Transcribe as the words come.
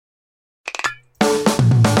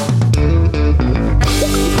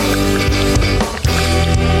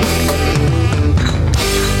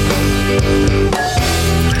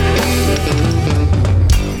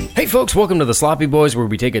folks, welcome to the Sloppy Boys, where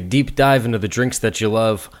we take a deep dive into the drinks that you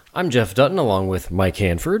love. I'm Jeff Dutton, along with Mike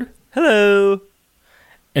Hanford. Hello.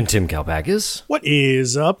 And Tim Kalpakis. What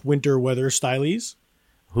is up, winter weather stylies?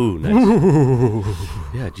 Ooh, nice.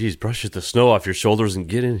 Yeah, geez, brush the snow off your shoulders and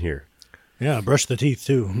get in here. Yeah, brush the teeth,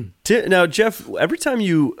 too. Now, Jeff, every time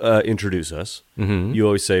you introduce us, you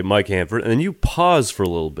always say Mike Hanford, and then you pause for a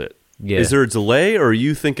little bit. Yeah. Is there a delay, or are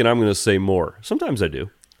you thinking I'm going to say more? Sometimes I do.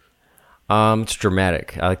 It's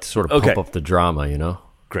dramatic. I like to sort of pump up the drama, you know?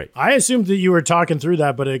 Great. I assumed that you were talking through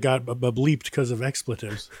that, but it got bleeped because of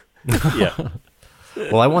expletives. Yeah.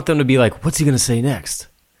 Well, I want them to be like, what's he going to say next?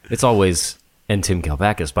 It's always, and Tim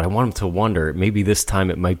Kalpakis, but I want them to wonder, maybe this time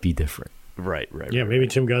it might be different. Right. Yeah, maybe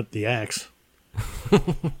Tim got the axe.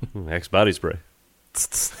 Axe body spray.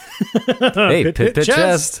 Hey, pit,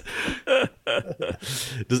 chest.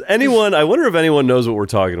 Does anyone, I wonder if anyone knows what we're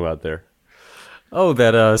talking about there. Oh,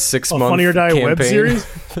 that 6-month Funny or Die campaign web series?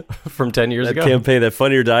 from 10 years That ago? campaign, that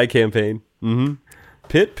Funny or Die campaign. Mm-hmm.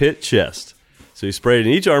 Pit, chest. So you spray it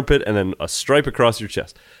in each armpit and then a stripe across your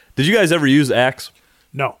chest. Did you guys ever use Axe?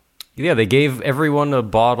 No. Yeah, they gave everyone a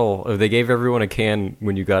bottle, or they gave everyone a can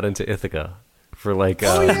when you got into Ithaca for like...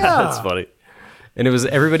 Oh, yeah. That's funny. And it was,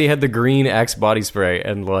 everybody had the green Axe body spray,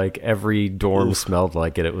 and like every dorm smelled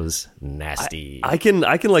like it. It was nasty. I can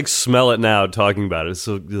like smell it now talking about it. It's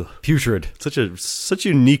so Putrid. such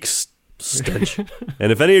unique stench.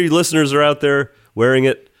 And if any of you listeners are out there wearing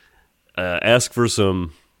it, ask for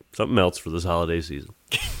something else for this holiday season.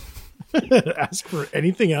 Ask for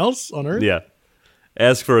anything else on Earth? Yeah,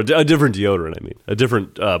 ask for a different deodorant. I mean, a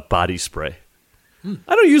different body spray.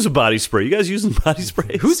 I don't use a body spray. You guys using body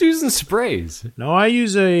sprays? Who's using sprays? No, I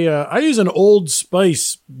use an Old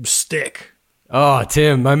Spice stick. Oh,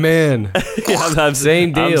 Tim, my man. I'm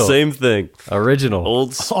Same deal. Same thing. Original.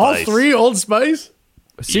 Old Spice. All three Old Spice?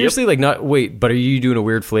 Seriously, like not, wait, but are you doing a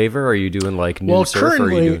weird flavor? Or are you doing like new Well, surf? Or are you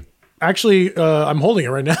currently, doing... actually, I'm holding it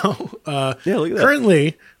right now. Yeah, look at that.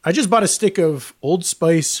 Currently, I just bought a stick of Old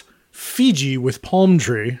Spice Fiji with palm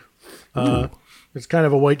tree. It's kind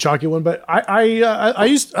of a white chalky one, but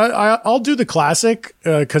I'll do the classic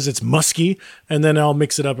because it's musky, and then I'll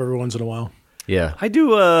mix it up every once in a while. Yeah. I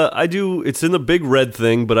do. It's in the big red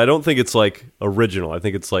thing, but I don't think it's like original. I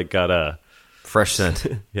think it's like got a Fresh scent.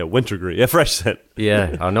 wintergreen. Yeah, fresh scent.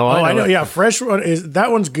 Yeah. I know. I know. Yeah, fresh one that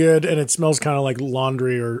one's good, and it smells kind of like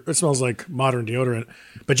laundry, or it smells like modern deodorant.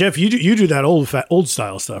 But Jeff, you do that old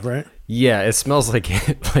style stuff, right? Yeah, it smells like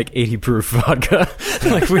 80 proof vodka.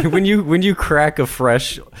 Like when you crack a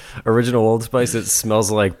fresh original Old Spice, it smells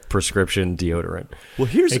like prescription deodorant. Well,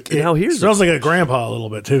 here's It smells like a grandpa a little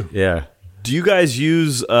bit too. Yeah. Do you guys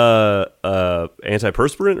use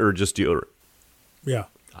antiperspirant or just deodorant? Yeah.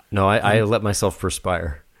 No, I let myself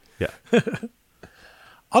perspire. Yeah.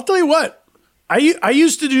 I'll tell you what. I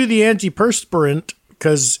used to do the antiperspirant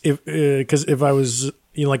because if I was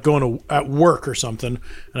like going at work or something,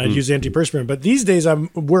 and I'd use antiperspirant. But these days I'm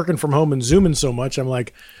working from home and zooming so much, I'm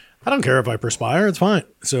like, I don't care if I perspire, it's fine.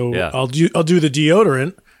 So Yeah. I'll do the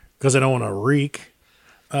deodorant because I don't want to reek.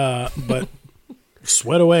 But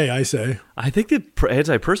sweat away, I say. I think that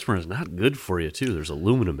antiperspirant is not good for you too. There's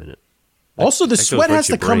aluminum in it. Also, the goes sweat right has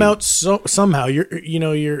to to your come brain. out somehow.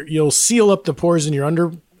 You'll seal up the pores in your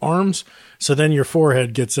underarms, so then your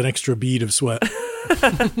forehead gets an extra bead of sweat.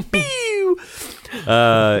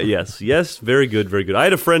 Yes, very good. I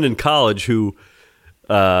had a friend in college who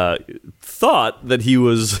thought that he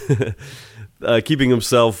was keeping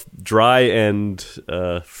himself dry and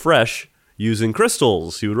fresh using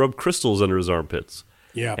crystals. He would rub crystals under his armpits.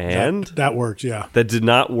 Yeah, And? that works. Yeah. That did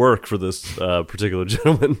not work for this particular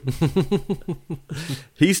gentleman.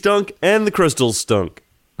 He stunk, and the crystals stunk.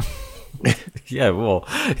 Yeah, well,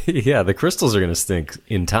 yeah, the crystals are going to stink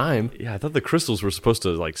in time. Yeah, I thought the crystals were supposed to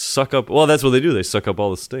like suck up. Well, that's what they do. They suck up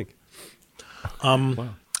all the stink.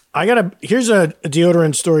 Here's a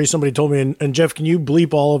deodorant story somebody told me, and Jeff, can you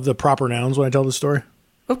bleep all of the proper nouns when I tell the story?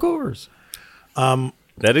 Of course.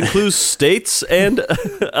 That includes states and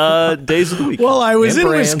days of the week. Well, I was And in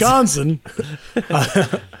brands. Wisconsin.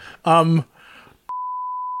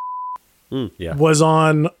 Yeah. Was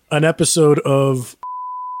on an episode of,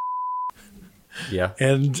 Yeah.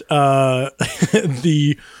 and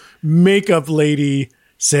the makeup lady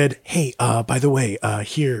said, "Hey, by the way,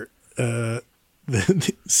 here,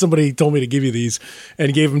 somebody told me to give you these,"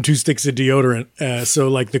 and gave him 2 sticks of deodorant. So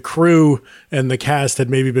like the crew and the cast had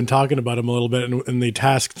maybe been talking about him a little bit, and they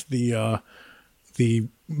tasked the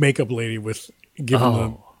makeup lady with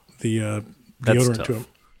giving the That's deodorant tough. to him.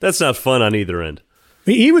 That's not fun on either end.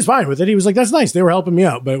 He was fine with it. He was like, "That's nice. They were helping me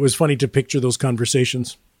out," but it was funny to picture those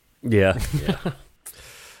conversations. Yeah.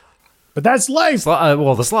 But that's life.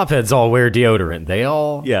 Well, the slopheads all wear deodorant. They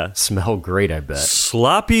all Yeah. smell great, I bet.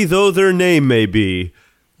 Sloppy though their name may be,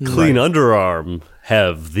 clean underarm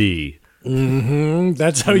have thee.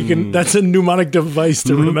 That's how you can. That's a mnemonic device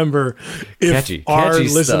to remember if Catchy our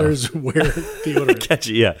stuff. listeners wear deodorant.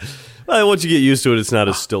 Catchy, yeah. Well, once you get used to it, it's not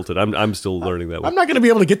as stilted. I'm still learning that I'm one. not going to be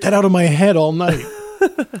able to get that out of my head all night.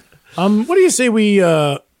 What do you say we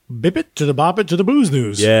bip it to the bop it to the booze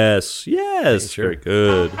news? Yes, Sure. very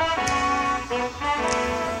good.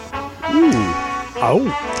 Oh,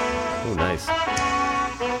 Oh, nice.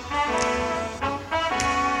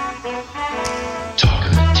 Talk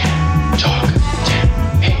of the town, talk of the town.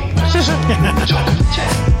 Hey, what's this? Talk of the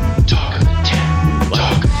town, talk of the town,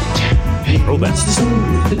 talk of the town. Hey, what's this?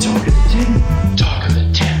 The talk of the town, talk of the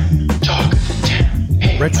town, talk of the town.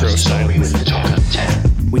 Hey, Retro what's the story with the talk of the town?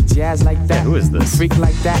 We jazz like that. who is this? We freak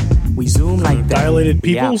like that. We zoom like that. Dilated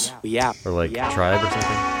We out. Peoples? We out. Or like We out. Tribe or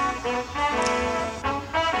something.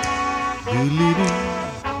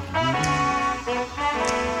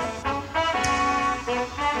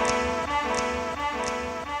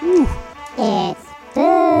 It's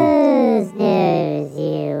Booze News,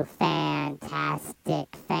 you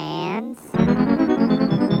fantastic fans.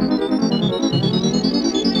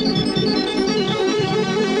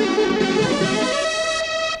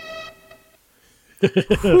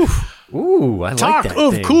 Ooh, I Talk like that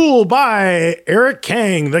of thing. Cool by Eric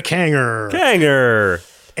Kang, the Kanger. Kanger.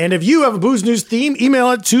 And if you have a booze news theme,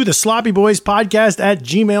 email it to the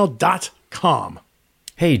sloppyboyspodcast@gmail.com.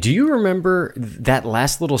 Hey, do you remember that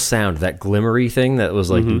last little sound, that glimmery thing that was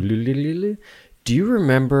like... Do you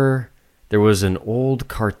remember there was an old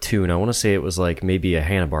cartoon? I want to say it was like maybe a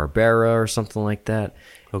Hanna-Barbera or something like that.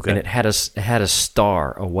 Okay. And it had a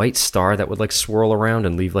star, a white star that would like swirl around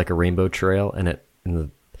and leave like a rainbow trail. And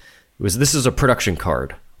this is a production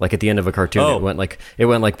card. Like at the end of a cartoon, Oh. it went like. Yeah.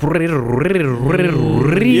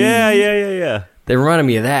 They reminded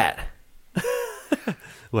me of that.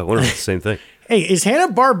 Well, I wonder if it's the same thing. Hey, is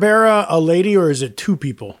Hanna-Barbera a lady or is it two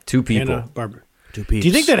people? Two people. Hanna-Barbera. Two Do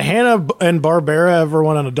you think that Hanna and Barbera ever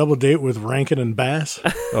went on a double date with Rankin and Bass?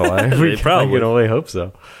 Oh, I probably. can only hope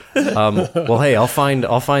so. Well, hey, I'll find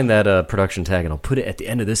that production tag and I'll put it at the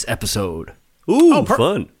end of this episode. Ooh,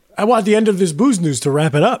 fun. I want the end of this booze news to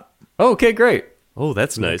wrap it up. Oh, okay, great. Oh,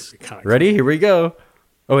 that's nice. Ready? Here we go.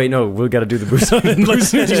 Oh wait, no, we got to do the boost. Do you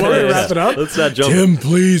want me to wrap it up? Let's not jump. Tim,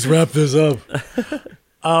 please wrap this up.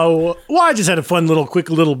 Well, I just had a fun quick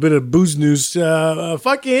little bit of booze news.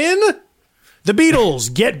 Fucking the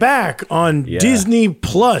Beatles get back on Disney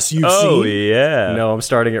Plus. You've Oh, seen? yeah. No, I'm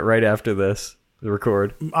starting it right after this. The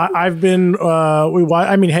record. I've been.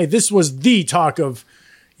 I mean, hey, this was the talk of,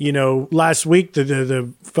 last week.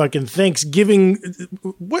 The fucking Thanksgiving.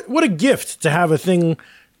 What a gift to have a thing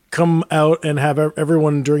come out and have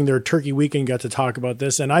everyone during their turkey weekend got to talk about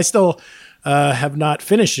this. And I still have not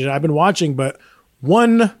finished it. I've been watching, but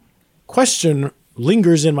one question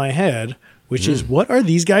lingers in my head, which is, what are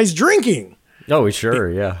these guys drinking? Oh,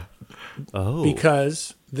 sure, yeah. Oh.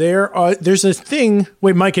 Because there's a thing.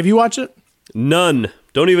 Wait, Mike, have you watched it? None.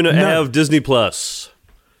 Don't even have Disney Plus.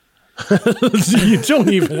 You don't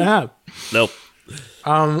even have. Nope.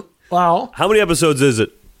 Well, How many episodes is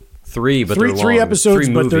it? 3, but three they're long. episodes,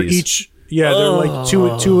 3 but they're movies. each they're like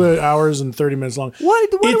two hours and 30 minutes long. Why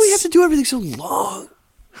do we It's- have to do everything so long?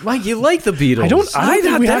 Mike, you like the Beatles? I don't think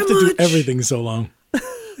not we that have to do much. everything so long.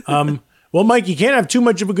 Well, Mike, you can't have too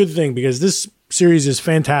much of a good thing because this series is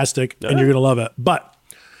fantastic and you're gonna love it. But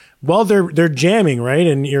while they're jamming, right,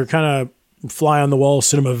 and you're kind of fly on the wall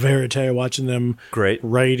cinema verite watching them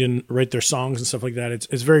write their songs and stuff like that.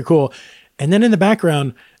 It's very cool. And then in the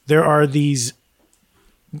background there are these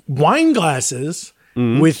wine glasses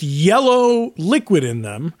with yellow liquid in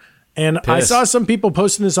them. And I Piss. saw some people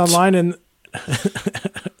posting this online and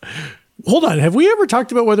hold on, have we ever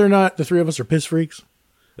talked about whether or not the three of us are piss freaks?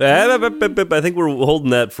 I think we're holding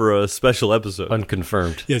that for a special episode.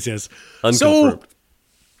 Unconfirmed. Yes. Unconfirmed.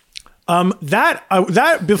 So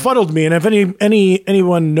that befuddled me, and if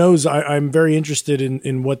anyone knows, I'm very interested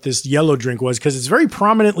in what this yellow drink was because it's very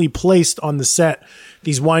prominently placed on the set.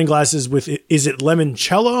 These wine glasses with is it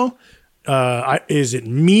limoncello? Is it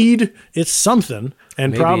mead? It's something,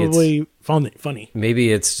 and Maybe probably funny.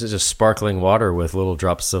 Maybe it's just sparkling water with little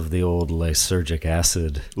drops of the old lysergic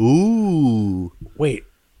acid. Ooh. Wait,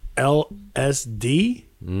 LSD?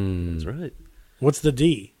 That's right. What's the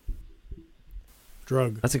D?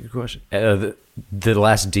 Drug. That's a good question. The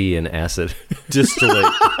last D in acid. Distillate.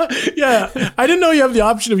 Yeah, I didn't know you have the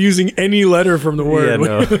option of using any letter from the word. Yeah,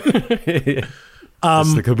 no.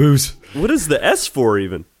 It's the caboose. What is the S for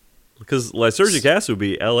even? Because lysergic acid would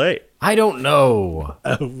be LA. I don't know.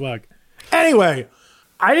 Oh, fuck. Anyway,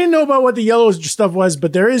 I didn't know about what the yellow stuff was,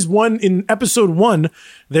 but there is one in episode 1.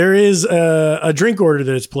 There is a drink order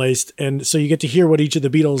that is placed, and so you get to hear what each of the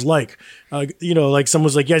Beatles like. Like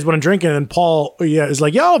someone's like, "You guys want a drink?" And then Paul, is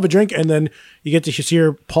like, "Yeah, I'll have a drink." And then you get to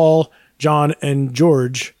hear Paul, John, and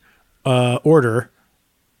George order,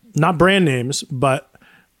 not brand names, but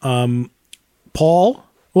Paul.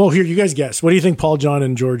 Well, here, you guys guess. What do you think Paul, John,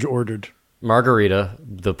 and George ordered? Margarita,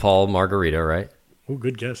 the Paul Margarita, right? Oh,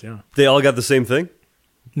 good guess. Yeah. They all got the same thing?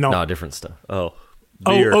 No, different stuff. Oh.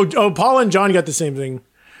 Beer. Paul and John got the same thing.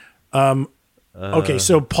 Okay,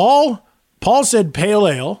 so Paul said pale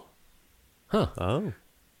ale. Huh. Oh.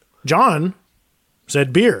 John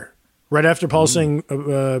said beer right after Paul sang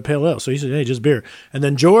pale ale. So he said, "Hey, just beer." And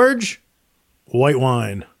then George, white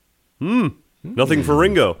wine. Nothing for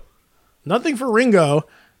Ringo. Nothing for Ringo.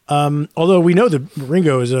 Although we know that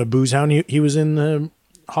Ringo is a booze hound. He was in the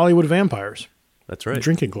Hollywood Vampires That's right.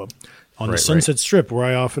 drinking club on the Right, Sunset Strip, where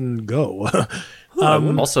I often go.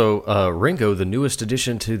 Also, Ringo, the newest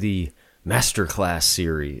addition to the Masterclass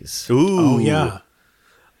series. Ooh. Oh yeah.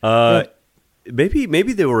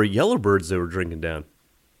 Maybe they were Yellowbirds they were drinking down.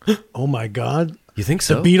 Oh my God. You think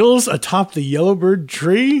so? The Beatles atop the Yellowbird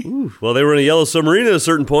tree. Ooh. Well, they were in a yellow submarine at a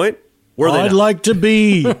certain point. Were they I'd not? like to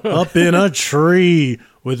be up in a tree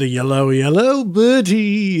with a yellow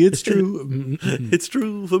birdie. It's true. It's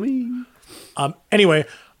true for me. Anyway,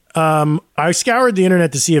 I scoured the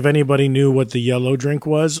internet to see if anybody knew what the yellow drink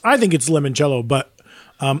was. I think it's limoncello, but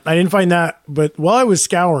I didn't find that. But while I was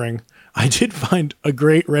scouring, I did find a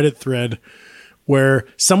great Reddit thread where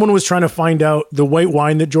someone was trying to find out the white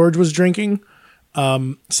wine that George was drinking.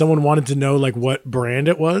 Someone wanted to know like what brand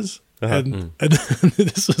it was. And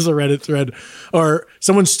this was a Reddit thread, or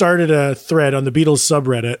someone started a thread on the Beatles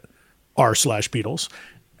subreddit r/Beatles,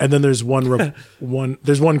 and then there's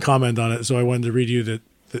one comment on it. So I wanted to read you that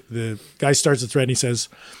the guy starts the thread and he says,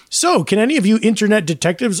 "So, can any of you internet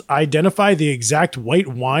detectives identify the exact white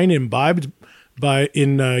wine imbibed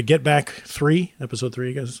in Get Back 3, episode 3,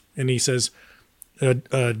 I guess?" And he says,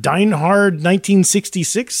 Dinehard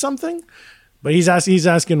 1966 something. But he's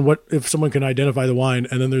asking what if someone can identify the wine,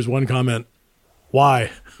 and then there's one comment,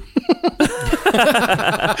 "Why?"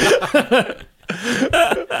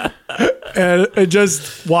 and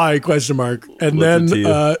just why ? And then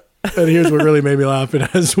and here's what really made me laugh: it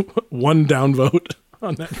has one downvote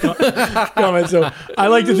on that comment. So I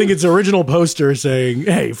like to think it's original poster saying,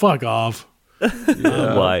 "Hey, fuck off."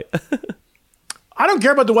 Why? I don't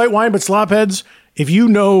care about the white wine, but slopheads, if you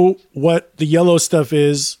know what the yellow stuff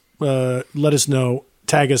is, let us know.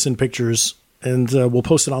 Tag us in pictures, and we'll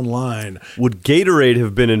post it online. Would Gatorade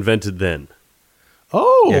have been invented then?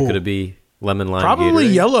 Oh, Yeah, could it be lemon lime? probably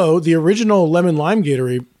Gatorade? yellow. The original lemon lime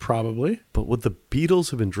Gatorade, probably. But would the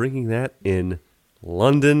Beatles have been drinking that in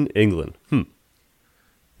London, England?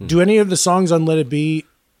 Do any of the songs on Let It Be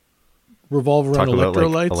revolve around Talk about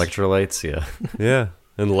electrolytes? like electrolytes, yeah. Yeah,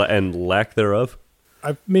 and lack thereof.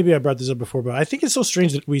 Maybe I brought this up before, but I think it's so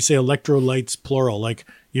strange that we say electrolytes plural. Like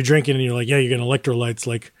you're drinking and you're like, "Yeah, you're getting electrolytes."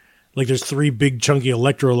 Like there's 3 big chunky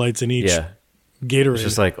electrolytes in each Yeah. Gatorade. It's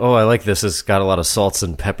just like, oh, I like this. It's got a lot of salts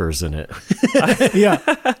and peppers in it. yeah.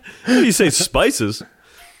 You say spices.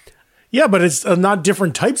 Yeah, but it's not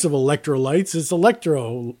different types of electrolytes. It's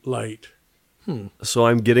electrolyte. So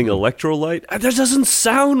I'm getting electrolyte? That doesn't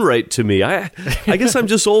sound right to me. I guess I'm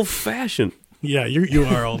just old-fashioned. Yeah, you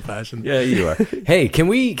are old fashioned. Yeah, you are. Hey, can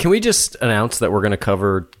we just announce that we're going to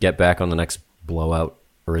cover Get Back on the next Blowout,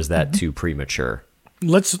 or is that too premature?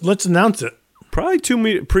 Let's announce it. Probably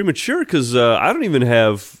too premature because I don't even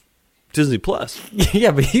have Disney Plus.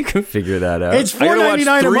 Yeah, but you can figure that out. It's I gotta watch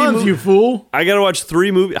 $4.99 a 3 month, movies. you fool. I got to watch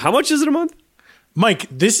 3 movies. How much is it a month? Mike,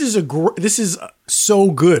 this is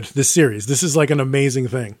so good. This series. This is like an amazing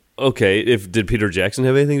thing. Okay, did Peter Jackson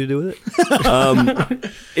have anything to do with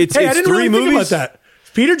it? It's Hey, I didn't 3 really movies. think about that.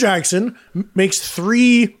 Peter Jackson makes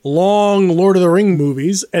 3 long Lord of the Ring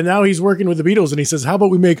movies, and now he's working with the Beatles, and he says, "How about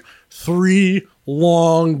we make 3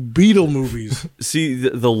 long Beatle movies?" See,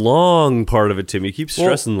 the long part of it, Tim. You keep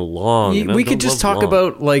stressing the long. and I we don't could just love talk long.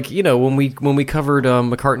 about, like, when we covered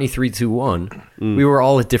McCartney 3-2-1, we were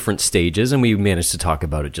all at different stages, and we managed to talk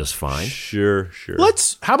about it just fine. Sure.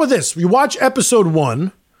 How about this? We watch episode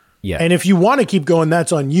 1. Yeah. And if you want to keep going,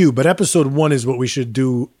 that's on you. But episode 1 is what we should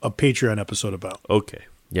do a Patreon episode about. Okay.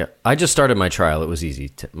 Yeah. I just started my trial. It was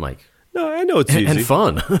easy, Mike. No, I know it's easy. And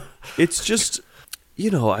fun. It's just,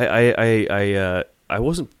 I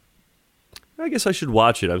wasn't. I guess I should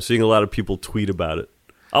watch it. I'm seeing a lot of people tweet about it.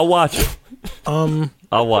 I'll watch it.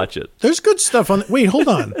 I'll watch it. There's good stuff on. Wait, hold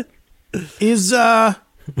on. Is Not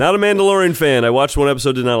a Mandalorian fan. I watched one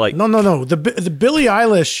episode, did not like. no. The Billie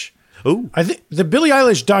Eilish Oh, I think the Billie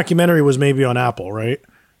Eilish documentary was maybe on Apple, right?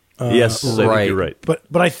 yes, I think right. you're right. But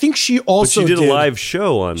I think she But also she did a live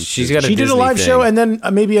show on. She's got a She did a Disney live thing. show, and then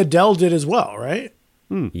maybe Adele did as well, right?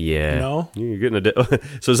 Yeah. No, You're getting Adele.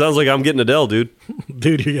 So it sounds like I'm getting Adele, dude.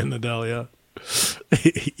 dude, you're getting Adele, yeah.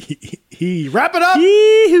 he wrap it up.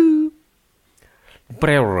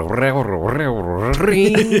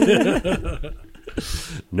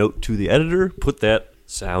 Note to the editor: put that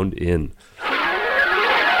sound in.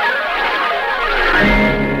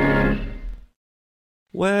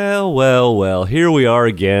 Well. Here we are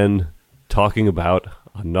again, talking about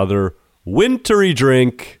another wintry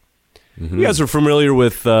drink. You guys are familiar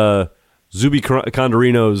with Zuby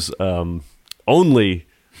Condorino's only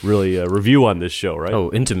really review on this show, right?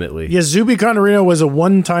 Oh, intimately. Yes, Zuby Condorino was a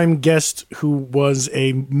one-time guest who was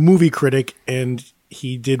a movie critic, and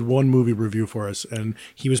he did one movie review for us, and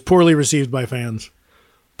he was poorly received by fans.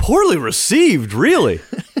 Poorly received, really.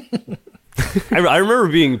 I remember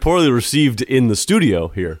being poorly received in the studio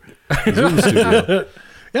here. Zoom studio.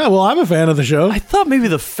 Yeah, well, I'm a fan of the show. I thought maybe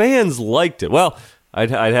the fans liked it. Well, I'd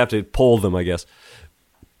have to poll them, I guess.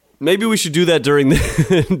 Maybe we should do that during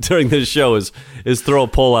during this show. Is throw a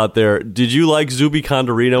poll out there? Did you like Zuby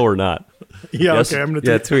Condorino or not? Yeah, Yes. okay, I'm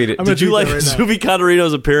gonna Tweet it. I'm gonna Did you tweet like that right now. Zuby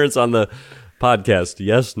Condorino's appearance on the podcast?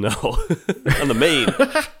 Yes, no, on the main.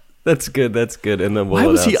 That's good. And then we'll Why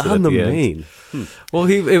was he announce it on at the end. main? Well,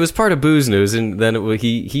 it was part of Booze News, and then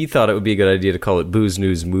he thought it would be a good idea to call it Booze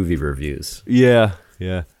News Movie Reviews. Yeah.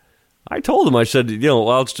 I told him. I said,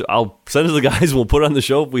 I'll send it to the guys and we'll put it on the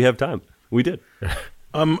show if we have time. We did.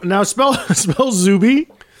 Now spell Zuby.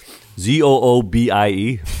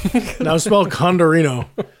 Zoobie. Now spell Condorino.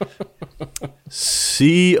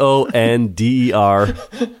 Conderino. D-E-R?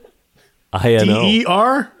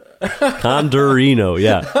 Condorino,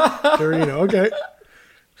 yeah. Condorino, okay.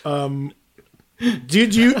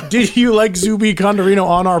 Did you like Zuby Condorino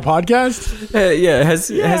on our podcast? Yeah, has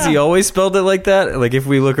he always spelled it like that? Like, if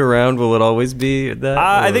we look around, will it always be that?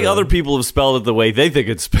 I think other people have spelled it the way they think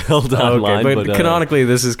it's spelled online. Okay, but but canonically,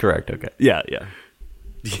 this is correct. Okay, yeah.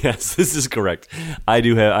 Yes, this is correct. I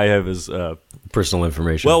have his... personal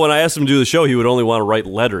information. well, when I asked him to do the show, he would only want to write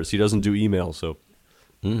letters. He doesn't do email, so...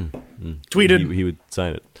 Tweeted. He would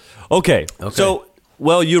sign it. Okay. So,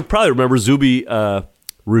 well, you probably remember Zuby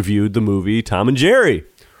reviewed the movie Tom and Jerry.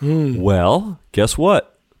 Well, guess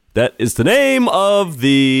what? That is the name of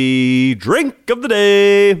the drink of the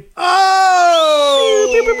day. Oh!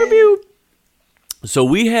 So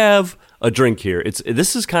we have a drink here.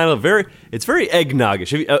 This is kind of very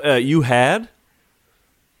eggnoggish. Have you had?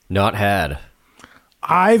 Not had.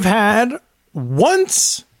 I've had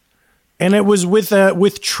once, and it was with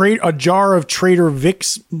a jar of Trader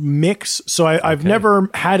Vic's mix. So I've never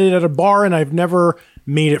had it at a bar, and I've never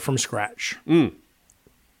made it from scratch.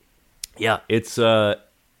 Yeah, it's one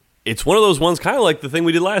of those ones, kind of like the thing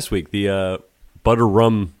we did last week, the butter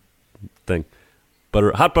rum thing,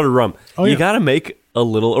 hot butter rum. Oh, you yeah. got to make a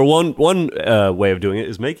little, or one way of doing it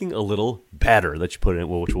is making a little batter that you put in it,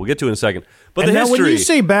 which we'll get to in a second. But And the now, history, when you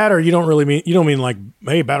say batter, you don't mean like,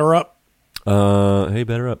 hey, batter up. hey,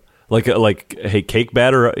 batter up, like hey, cake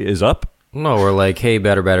batter is up. No, we're like, hey,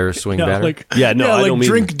 batter, swing Yeah, batter. like Yeah, no, I like don't mean-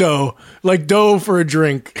 drink dough, like dough for a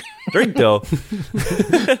drink. Drink dough.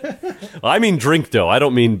 I mean drink dough. I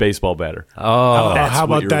don't mean baseball batter. oh, That's How what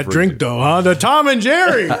about you're that referring drink to. dough, huh? The Tom and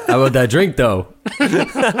Jerry. how about that drink though?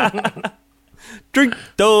 Drink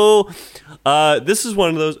dough. This is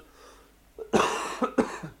one of those.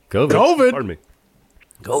 COVID. Pardon me.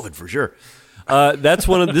 COVID for sure.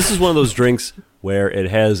 This is one of those drinks where it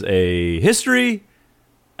has a history.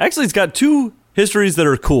 Actually, it's got two histories that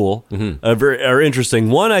are cool, are interesting.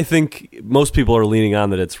 One, I think most people are leaning on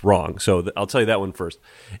that it's wrong. So I'll tell you that one first.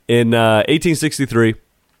 In 1863,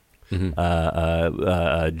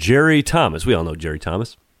 Jerry Thomas, we all know Jerry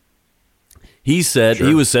Thomas, he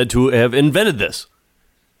was said to have invented this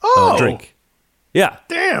drink. Yeah.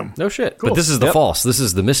 Damn. No shit. But this is the false. This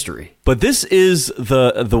is the mystery. But this is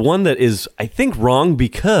the one that is, I think, wrong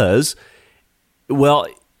because, well,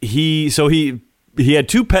 he had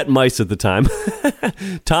two pet mice at the time,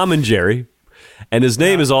 Tom and Jerry, and his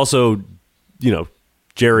name is also,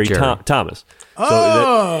 Jerry. Thomas.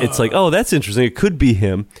 So it's like, oh, that's interesting. It could be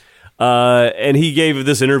him. And he gave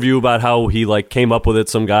this interview about how he came up with it.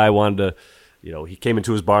 Some guy wanted to, he came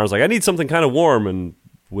into his bar and was like, I need something kind of warm and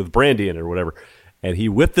with brandy in it or whatever. And he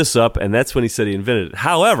whipped this up, and that's when he said he invented it.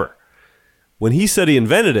 However, when he said he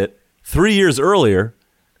invented it 3 years earlier,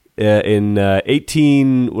 in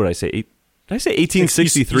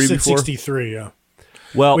 1863 before? 1863, yeah.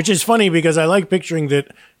 Well, Which is funny because I like picturing that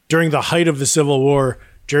during the height of the Civil War,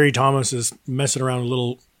 Jerry Thomas is messing around with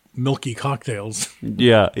little milky cocktails.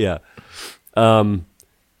 Yeah, yeah.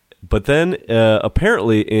 But then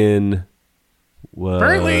apparently in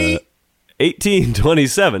Apparently.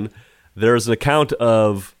 1827, there's an account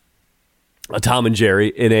of a Tom and Jerry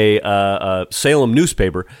in a Salem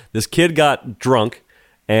newspaper. This kid got drunk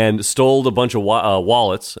and stole a bunch of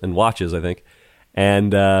wallets and watches, I think,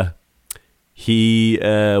 and he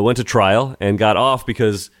went to trial and got off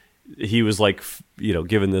because he was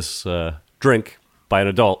given this drink by an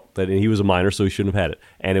adult that he was a minor, so he shouldn't have had it,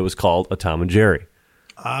 and it was called a Tom and Jerry.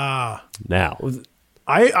 Now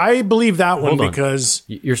I believe that one Hold on. because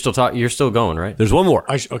You're still talking. You're still going, right? there's one more.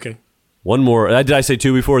 okay. One more. Did I say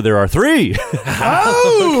two before? There are three.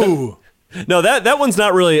 Oh, No, that one's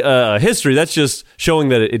not really history. That's just showing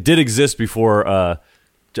that it did exist before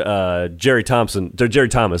Jerry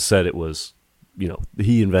Thomas said it was,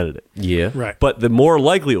 he invented it. Yeah. right. But the more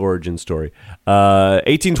likely origin story,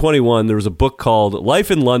 1821, there was a book called Life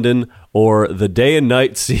in London, or The Day and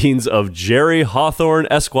Night Scenes of Jerry Hawthorne,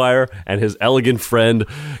 Esquire, and his elegant friend,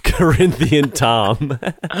 Corinthian Tom.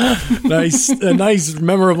 A nice,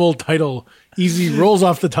 memorable title. Easy, rolls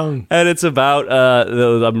off the tongue. And it's about,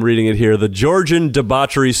 I'm reading it here, the Georgian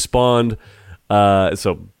debauchery spawned,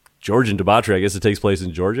 so Georgian debauchery, I guess it takes place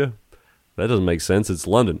in Georgia? That doesn't make sense. It's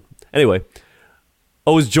London. Anyway.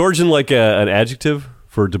 Oh, is Georgian like an adjective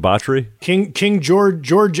for debauchery? King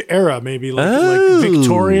George era, maybe like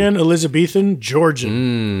Victorian, Elizabethan,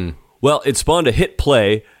 Georgian. Well, it spawned a hit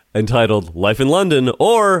play entitled Life in London,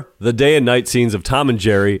 or The Day and Night Scenes of Tom and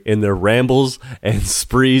Jerry in their rambles and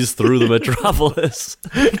sprees through the metropolis.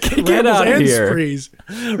 Get out of and here. sprees.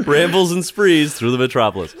 Rambles and sprees through the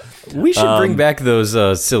metropolis. We should bring back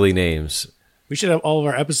those silly names. We should have all of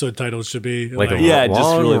our episode titles should be Like a Yeah, just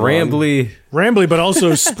long, really long. rambly. rambly, but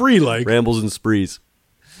also spree-like. Rambles and sprees.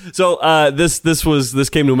 So this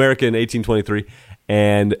came to America in 1823,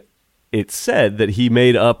 and it said that he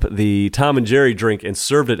made up the Tom and Jerry drink and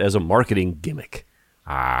served it as a marketing gimmick.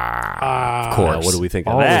 Of course. Now, what do we think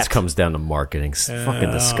of All that? this comes down to marketing. It's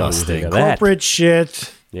fucking disgusting. of that? Corporate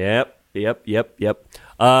shit. Yep. Anyway,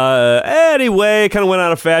 it kind of went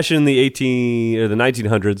out of fashion in the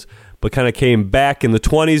 1900s, but kind of came back in the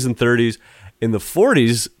 20s and 30s. In the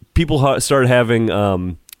 40s, people started having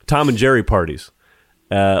Tom and Jerry parties,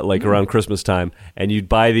 around Christmas time, and you'd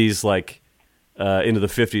buy these into the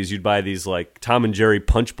 50s, you'd buy these Tom and Jerry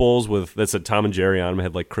punch bowls that said Tom and Jerry on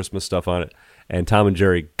them, had Christmas stuff on it, and Tom and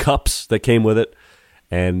Jerry cups that came with it,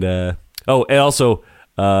 and and also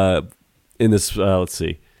in this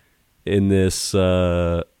in this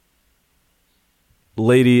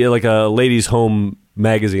ladies' home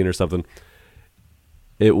magazine or something.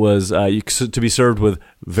 It was to be served with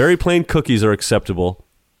very plain cookies are acceptable,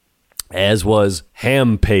 as was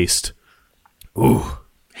ham paste. Ooh,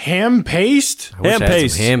 Ham paste? I wish ham I had some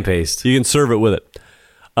paste. Ham paste. You can serve it with it.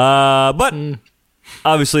 But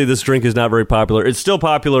obviously, this drink is not very popular. It's still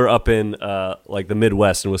popular up in the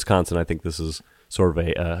Midwest and Wisconsin. I think this is sort of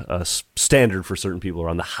a standard for certain people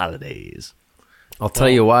around the holidays. I'll tell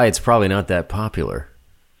you why it's probably not that popular.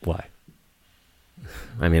 Why?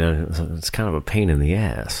 I mean, it's kind of a pain in the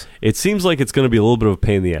ass. It seems like it's going to be a little bit of a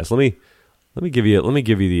pain in the ass. Let me give you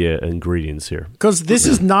the ingredients here. Because this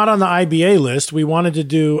is not on the IBA list. We wanted to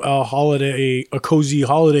do a cozy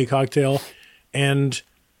holiday cocktail, and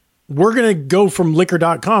we're going to go from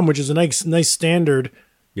liquor.com, which is a nice standard.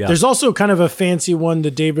 Yeah. There's also kind of a fancy one,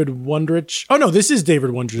 the David Wondrich. Oh, no, this is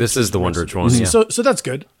David Wondrich. This is the Wondrich one. Yeah. So that's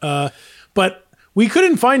good. But we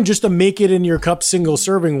couldn't find just a make it in your cup single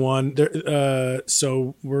serving one.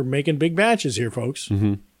 So we're making big batches here, folks.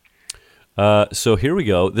 So here we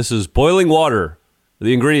go. This is boiling water.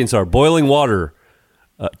 The ingredients are boiling water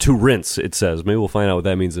to rinse, it says. Maybe we'll find out what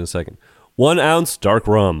that means in a second. 1 ounce dark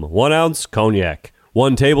rum. 1 ounce cognac.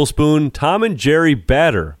 1 tablespoon Tom and Jerry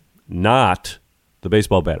batter. Not the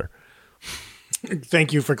baseball batter.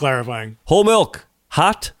 Thank you for clarifying. Whole milk.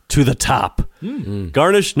 Hot to the top.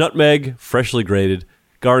 Garnish, nutmeg, freshly grated.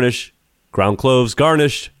 Garnish, ground cloves.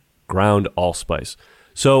 Garnish, ground allspice.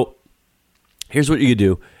 So here's what you could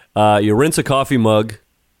do. You rinse a coffee mug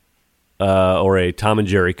or a Tom and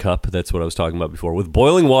Jerry cup, that's what I was talking about before, with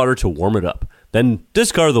boiling water to warm it up. Then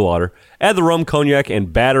discard the water, add the rum, cognac,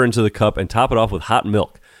 and batter into the cup, and top it off with hot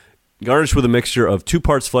milk. Garnish with a mixture of 2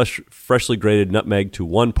 parts freshly grated nutmeg to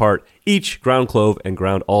 1 part each ground clove and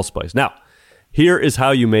ground allspice. Now, here is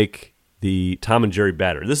how you make the Tom and Jerry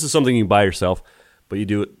batter. This is something you can buy yourself, but you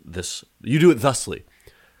do it thusly.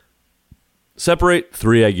 Separate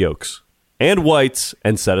 3 egg yolks and whites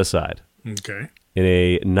and set aside. Okay. In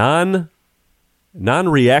a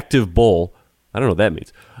non-reactive bowl. I don't know what that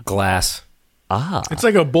means. Glass. It's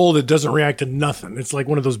like a bowl that doesn't react to nothing. It's like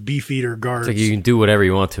one of those beefeater guards. It's like you can do whatever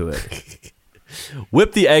you want to it.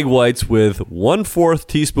 Whip the egg whites with 1/4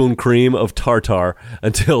 teaspoon cream of tartar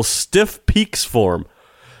until stiff peaks form.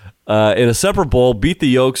 In a separate bowl, beat the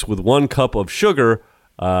yolks with 1 cup of sugar,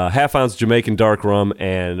 ½ ounce Jamaican dark rum,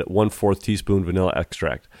 and 1/4 teaspoon vanilla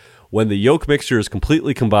extract. When the yolk mixture is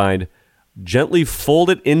completely combined, gently fold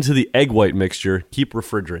it into the egg white mixture. Keep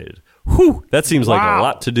refrigerated. Whew, that seems like a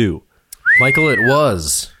lot to do. Michael, it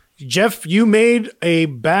was. Jeff, you made a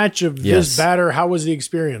batch of Yes. this batter. How was the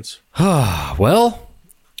experience? Well,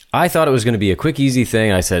 I thought it was going to be a quick, easy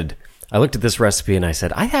thing. I looked at this recipe and I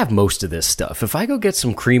said, I have most of this stuff. If I go get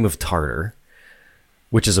some cream of tartar,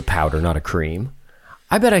 which is a powder, not a cream,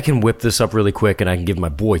 I bet I can whip this up really quick and I can give my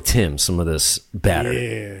boy Tim some of this batter.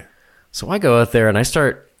 Yeah. So I go out there and I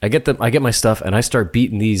get my stuff and I start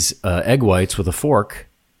beating these egg whites with a fork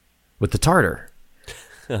with the tartar.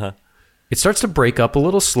 It starts to break up a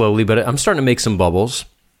little slowly, but I'm starting to make some bubbles.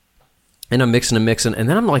 And I'm mixing, and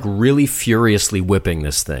then I'm like really furiously whipping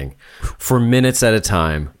this thing for minutes at a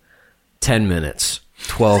time. 10 minutes,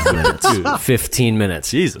 12 minutes, 15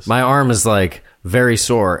 minutes. Jesus. My arm is like very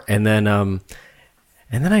sore. And then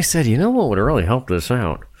I said, you know what would really help this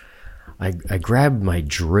out? I grabbed my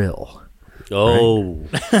drill. Oh,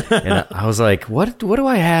 And I was like, what do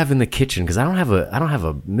I have in the kitchen? Because I don't have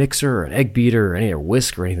a mixer or an egg beater or any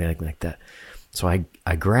whisk or anything like that. So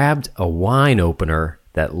I grabbed a wine opener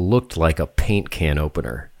that looked like a paint can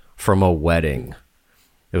opener from a wedding.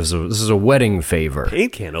 This is a wedding favor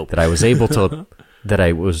paint can open. that I was able to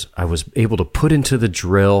I was able to put into the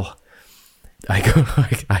drill. I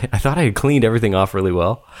thought I had cleaned everything off really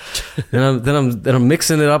well. Then I'm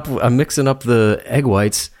mixing it up. I'm mixing up the egg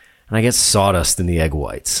whites. And I get sawdust in the egg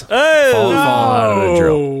whites. Falling out of the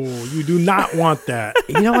drill. Oh, you do not want that.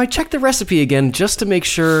 I checked the recipe again just to make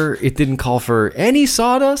sure it didn't call for any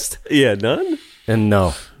sawdust. Yeah, none? And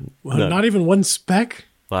no. Well, not even one speck?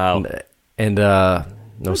 Wow. And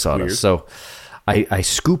no sawdust. weird. So I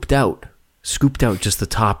scooped out just the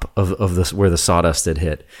top of this where the sawdust had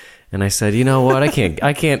hit. And I said, you know what? I can't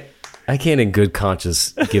in good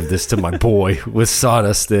conscience give this to my boy with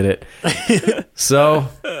sawdust in it. So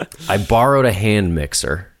I borrowed a hand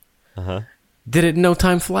mixer. Did it in no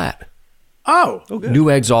time flat. Oh, New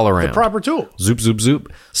eggs all around. proper tool. Zoop, zoop,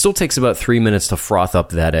 zoop. Still takes about 3 minutes to froth up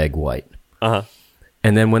that egg white.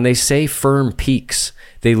 And then when they say firm peaks,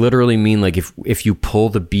 they literally mean like if you pull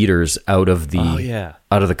the beaters out of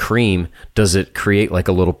the cream, does it create like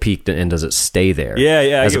a little peak and does it stay there? Yeah,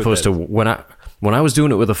 I As get what opposed that to when I was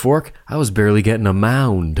doing it with a fork, I was barely getting a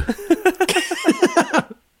mound.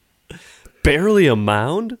 Barely a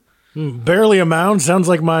mound? Barely a mound sounds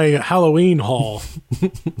like my Halloween haul.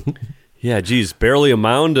 Yeah, geez. Barely a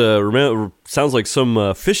mound sounds like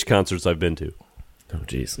some fish concerts I've been to. Oh,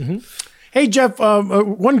 jeez. Hey, Jeff,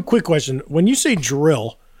 one quick question. When you say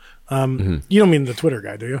drill, you don't mean the Twitter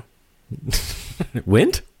guy, do you?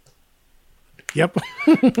 Wint? Yep.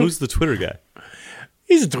 Who's the Twitter guy?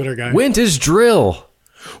 He's a Twitter guy. Wint is drill.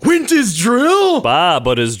 Wint is drill?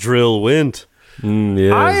 But his drill went.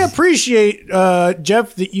 Yes. I appreciate,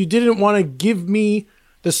 Jeff, that you didn't want to give me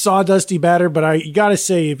the sawdusty batter, but I got to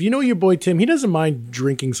say, if you know your boy Tim, he doesn't mind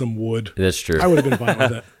drinking some wood. That's true. I would have been fine with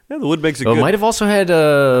that. Yeah, the wood makes it Oh, it good. might have also had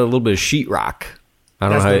a little bit of sheetrock.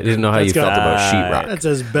 I didn't know how you felt about sheetrock. That's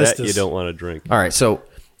asbestos. That you don't want to drink. All right, so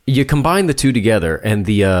you combine the two together, and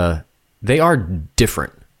they are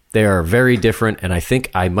different. They are very different, and I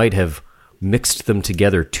think I might have mixed them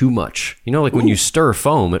together too much. Like when you stir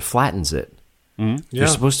foam, it flattens it. Yeah. You're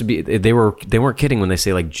supposed to be. They weren't kidding when they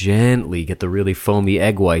say like gently get the really foamy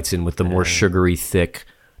egg whites in with the more sugary, thick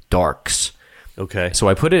darks. Okay. So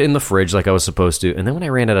I put it in the fridge like I was supposed to, and then when I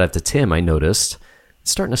ran it out to Tim, I noticed it's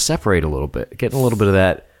starting to separate a little bit, getting a little bit of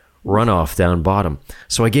that runoff down bottom.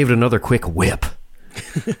 So I gave it another quick whip.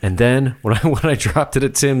 And then when I dropped it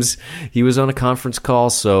at Tim's, he was on a conference call,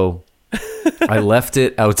 so I left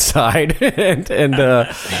it outside, and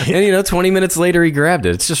 20 minutes later he grabbed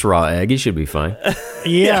it. It's just raw egg; he should be fine.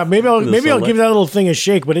 Yeah, maybe I'll give that little thing a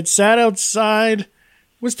shake. But it sat outside.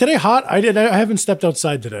 Was today hot? I haven't stepped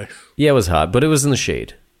outside today. Yeah, it was hot, but it was in the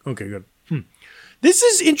shade. Okay, good. This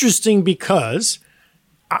is interesting because,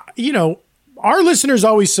 our listeners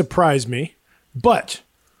always surprise me, but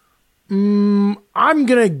I'm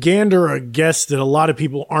gonna gander a guess that a lot of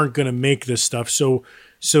people aren't gonna make this stuff. So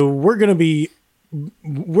we're gonna be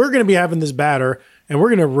having this batter, and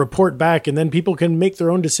we're gonna report back, and then people can make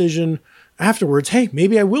their own decision afterwards. Hey,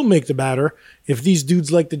 maybe I will make the batter if these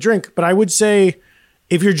dudes like to drink. But I would say,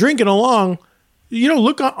 if you're drinking along,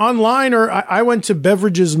 look online, or I went to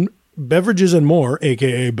Beverages and More,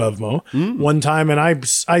 aka Bevmo, one time, and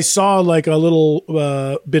I saw like a little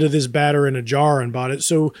bit of this batter in a jar and bought it.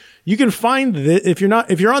 So you can find that if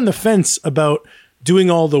you're on the fence about doing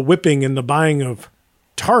all the whipping and the buying of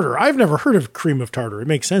tartar. I've never heard of cream of tartar. It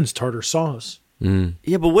makes sense, tartar sauce.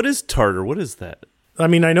 Yeah, but what is tartar? What is that? I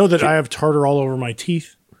mean, I know that I have tartar all over my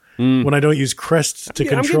teeth when I don't use Crest to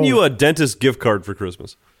Yeah, I'm control. getting you it. a dentist gift card for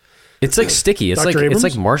Christmas. It's like sticky. It's Dr. like Abrams?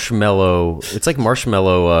 it's like marshmallow. It's like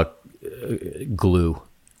marshmallow glue.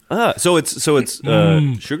 So it's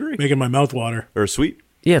sugary Making my mouth water. or sweet?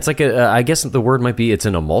 Yeah, it's like I guess the word might be it's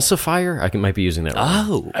an emulsifier. Might be using that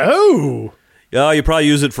wrong. Oh, Yeah, you probably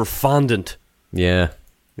use it for fondant. Yeah.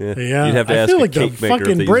 yeah. You'd have to I ask feel a like the cake maker if they fucking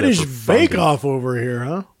use that British for fondant. Bake Off over here,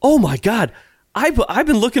 huh? Oh my God. I've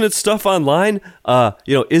been looking at stuff online.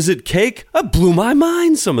 Is it cake? That blew my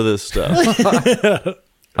mind, some of this stuff.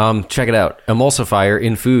 Check it out. Emulsifier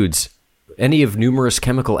in foods. Any of numerous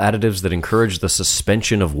chemical additives that encourage the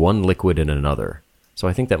suspension of one liquid in another. So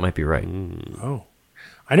I think that might be right. Oh.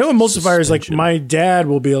 I know emulsifiers, like my dad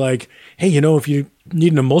will be like, hey, if you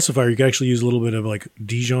need an emulsifier, you can actually use a little bit of like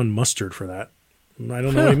Dijon mustard for that. I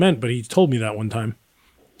don't know what he meant, but he told me that one time.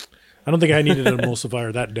 I don't think I needed an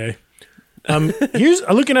emulsifier that day. Here's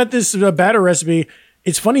looking at this batter recipe.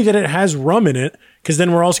 It's funny that it has rum in it because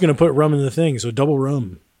then we're also going to put rum in the thing. So double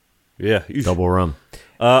rum. Yeah. Double rum.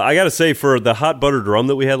 I got to say, for the hot buttered rum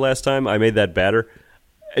that we had last time, I made that batter.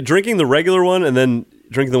 Drinking the regular one and then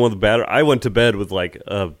drinking the one with the batter, I went to bed with like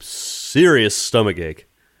a serious stomach ache.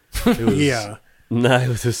 It was, Yeah. No, it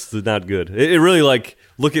was just not good. It really, like,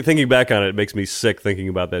 thinking back on it, it makes me sick thinking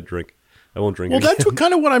about that drink. I won't drink Well, it. that's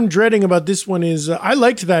kind of what I'm dreading about this one is I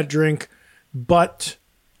liked that drink, but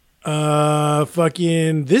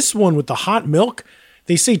fucking this one with the hot milk,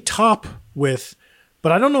 they say top with,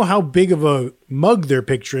 but I don't know how big of a mug they're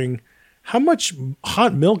picturing. How much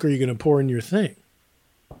hot milk are you going to pour in your thing?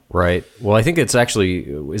 Right. Well, I think it's actually,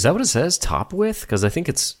 is that what it says? Top with? Because I think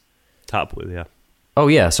it's, Top with, yeah. oh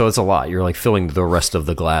yeah, so it's a lot. You're like filling the rest of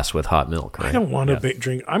the glass with hot milk, right? I don't want a big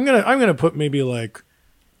drink. I'm gonna put maybe like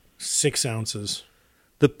 6 ounces.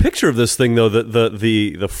 The picture of this thing, though,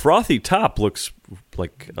 the frothy top looks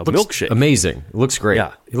like a Looks milkshake. amazing. It looks great.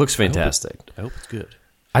 Yeah. It looks fantastic. I hope it's good.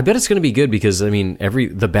 I bet it's going to be good because I mean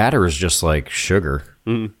the batter is just like sugar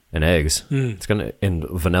and eggs. It's and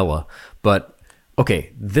vanilla. But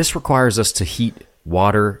okay, this requires us to heat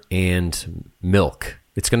water and milk.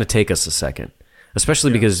 It's going to take us a second,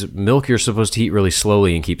 especially because milk you're supposed to heat really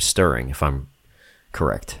slowly and keep stirring. If I'm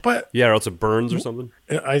correct. But Yeah, or else it burns or something.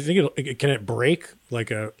 I think can it break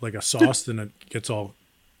like a sauce, then it gets all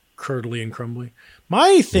curdly and crumbly.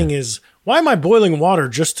 My thing is, why am I boiling water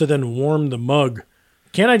just to then warm the mug?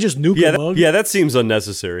 Can't I just nuke a mug? That seems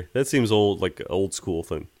unnecessary. That seems like an old school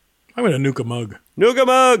thing. I'm gonna nuke a mug. Nuke a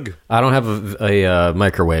mug! I don't have a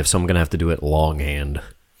microwave, so I'm going to have to do it longhand.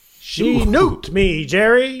 She nuked me,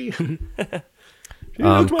 Jerry.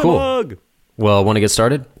 Nuke my Cool. mug! Well, want to get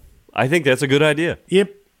started? I think that's a good idea.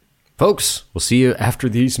 Yep. Folks, we'll see you after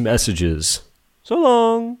these messages. So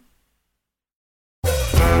long.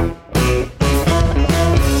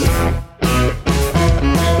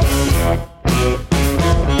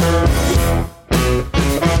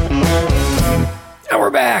 And we're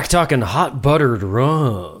back talking hot buttered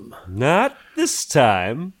rum. Not this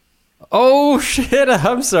time. Oh, shit.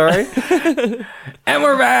 I'm sorry. And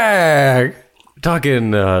we're back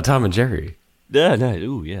talking Tom and Jerry. Yeah, no,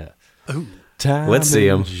 ooh, yeah. Ooh. Tom Let's see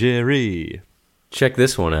 'em. and Jerry. Check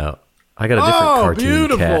this one out. I got a different Oh, cartoon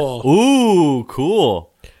beautiful. Ooh,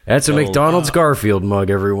 cool. cat. That's a McDonald's Garfield mug,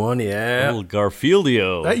 everyone. Yeah. Little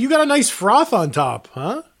Garfieldio. You got a nice froth on top,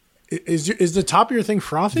 huh? Is the top of your thing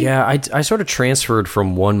frothy? Yeah, I sort of transferred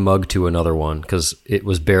from one mug to another one because it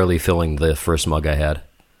was barely filling the first mug I had.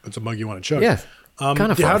 That's a mug you want to chug. Yeah.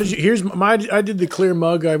 Kind of How did you? Here's my. I did the clear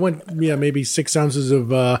mug. I went, maybe 6 ounces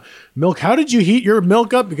of milk. How did you heat your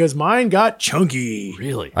milk up? Because mine got chunky.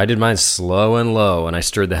 Really? I did mine slow and low, and I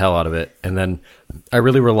stirred the hell out of it. And then I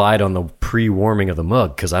really relied on the pre-warming of the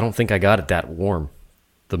mug because I don't think I got it that warm,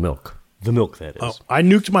 the milk. The milk, that is. Oh, I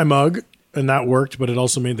nuked my mug, and that worked, but it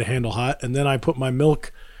also made the handle hot. And then I put my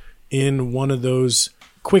milk in one of those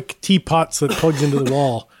quick teapots that plugs into the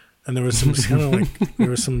wall. And there was some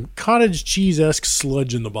some cottage cheese-esque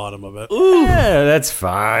sludge in the bottom of it. Yeah, that's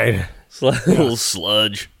fine. Little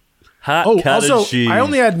sludge. Hot Oh, cottage also, cheese. I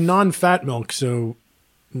only had non-fat milk, so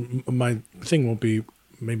my thing won't be.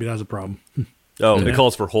 Maybe that's a problem. It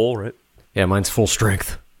calls for whole, right? Yeah, mine's full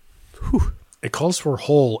strength. It calls for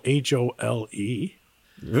whole, HOLE.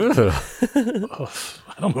 Ugh.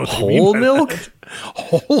 I don't know what you mean Whole by milk? that.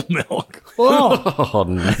 Whole milk. Oh, Oh,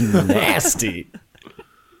 nasty.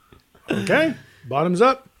 Okay, bottoms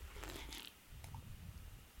up.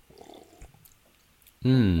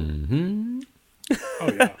 Oh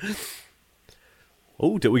yeah.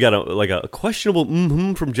 Oh, we got a questionable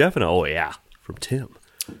from Jeff and from Tim.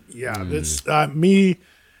 Yeah, this me.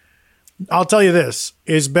 I'll tell you this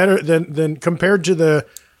is better than compared to the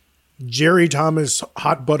Jerry Thomas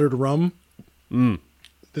hot buttered rum.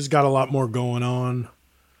 This got a lot more going on.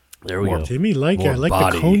 There we go. Timmy, I like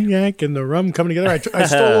body. the cognac and the rum coming together. I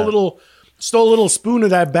stole a little spoon of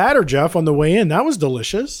that batter, Jeff, on the way in. That was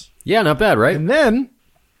delicious. Yeah, not bad, right? And then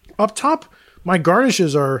up top, my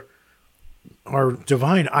garnishes are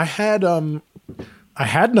divine. I had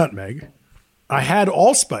nutmeg, I had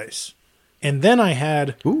allspice, and then I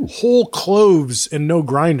had whole cloves and no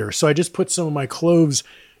grinder. So I just put some of my cloves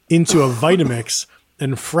into a Vitamix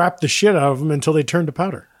and frapped the shit out of them until they turned to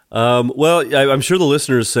powder. Well, I'm sure the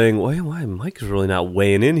listener is saying, why Mike is really not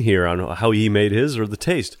weighing in here on how he made his or the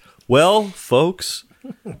taste. Well, folks,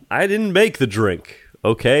 I didn't make the drink,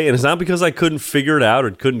 okay? And it's not because I couldn't figure it out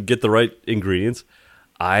or couldn't get the right ingredients.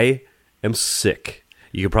 I am sick.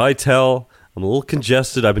 You can probably tell I'm a little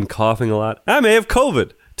congested. I've been coughing a lot. I may have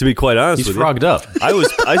COVID, to be quite honest He's with frogged you. up.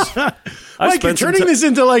 I Mike, you're turning this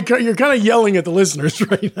into you're kind of yelling at the listeners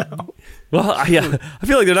right now. Well, I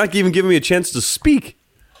feel like they're not even giving me a chance to speak.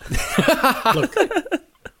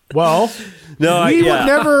 Well, No, we would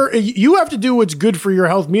never. You have to do what's good for your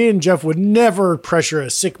health. Me and Jeff would never pressure a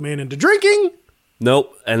sick man into drinking.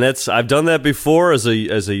 Nope, and I've done that before as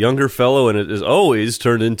a younger fellow, and it has always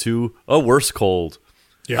turned into a worse cold.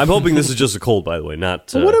 Yeah. I'm hoping this is just a cold, by the way,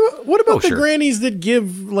 not. What about the sure. grannies that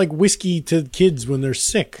give like whiskey to kids when they're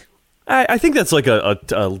sick? I think that's like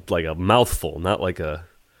a mouthful, not like a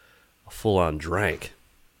full on drank.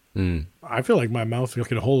 I feel like my mouth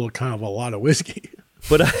can hold kind of a lot of whiskey.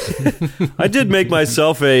 But I did make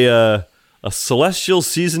myself a Celestial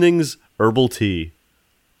Seasonings herbal tea,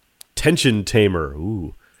 tension tamer.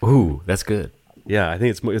 Ooh, that's good. Yeah, I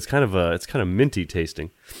think it's kind of minty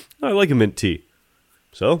tasting. I like a mint tea.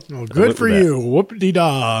 So Oh, good for you.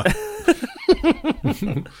 Whoop-de-da.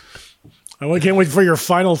 I can't wait for your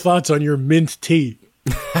final thoughts on your mint tea.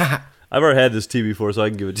 I've already had this tea before, so I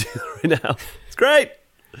can give it to you right now. It's great.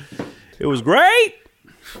 It was great.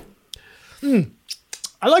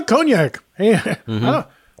 I like cognac. Hey, I'm not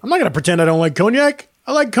going to pretend I don't like cognac.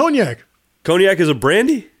 I like cognac. Cognac is a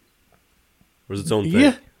brandy? Or is it its own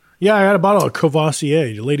thing? Yeah, I had a bottle of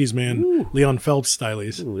Courvoisier, ladies' man, Leon Phelps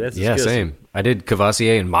stylies. Ooh, that's Yeah, disgusting. same. I did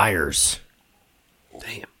Cavassier and Myers.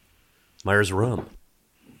 Damn. Myers rum.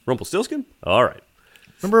 Rumpelstiltskin? All right.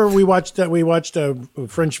 Remember we watched a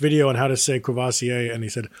French video on how to say Courvoisier, and he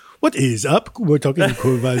said, "What is up? We're talking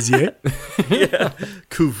Courvoisier."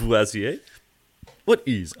 Courvoisier. What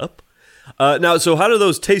is up? Now, so how do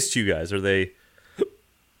those taste to you guys? Are they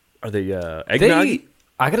eggnog?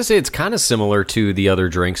 I gotta say, it's kind of similar to the other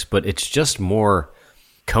drinks, but it's just more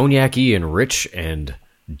cognac-y and rich and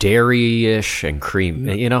dairy-ish and cream.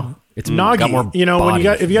 You know, it's got more Noggy. You know, when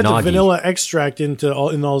if you got the Noggy. vanilla extract in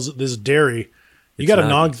all this dairy, you got a noggy.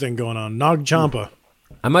 nog thing going on. Nog champa.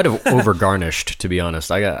 I might have over garnished, to be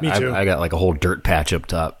honest. Me too. I got like a whole dirt patch up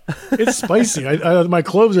top. It's spicy. My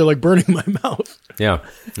cloves are like burning my mouth. Yeah.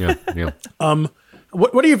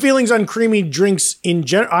 What are your feelings on creamy drinks in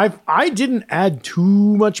general? I didn't add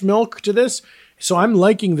too much milk to this, so I'm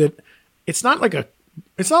liking that. It's not like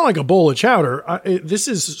a bowl of chowder. This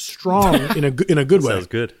is strong in a good way. Sounds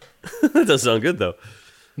good. That does sound good, though.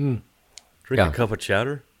 Drink Yeah. a cup of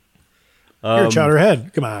chowder. You're a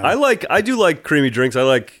chowderhead. Come on. I do like creamy drinks. I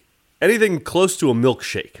like anything close to a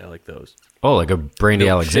milkshake. I like those. Oh, like a Brandy Milkshake.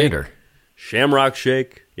 Alexander. Shamrock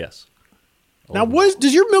shake. Yes. Now,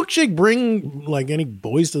 does your milkshake bring like any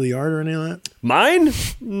boys to the yard or any of that? Mine,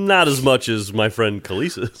 not as much as my friend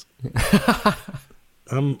Khalees's.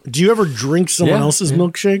 Do you ever drink someone Yeah, else's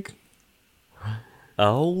milkshake?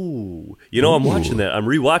 Oh, I'm watching that. I'm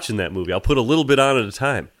rewatching that movie. I'll put a little bit on at a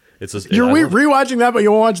time. You're rewatching that, but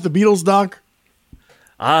you won't watch the Beatles doc?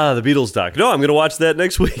 the Beatles doc. No, I'm going to watch that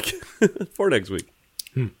next week. For next week.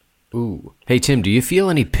 Ooh. Hey, Tim, do you feel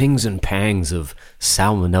any pings and pangs of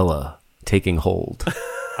salmonella taking hold?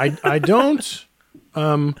 I don't.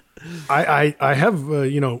 I have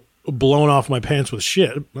blown off my pants with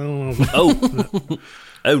shit. I don't know.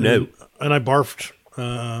 Oh no. And I barfed.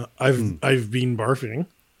 I've been barfing.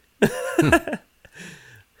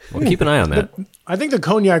 Well, keep an eye on that. I think the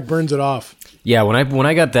cognac burns it off. Yeah, when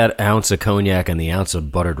I got that ounce of cognac and the ounce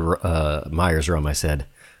of buttered Myers rum, I said,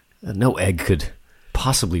 no egg could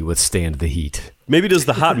possibly withstand the heat. Maybe does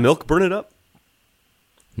the hot milk burn it up?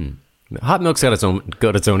 Hot milk's got its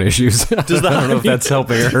own issues. I don't know if that's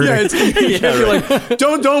helping or hurting. Yeah, it's, like,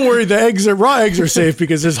 don't worry. The raw eggs are safe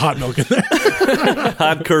because there's hot milk in there.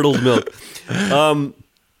 Hot curdled milk.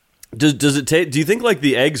 Does it take? Do you think like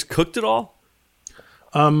the eggs cooked at all?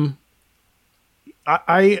 I mean,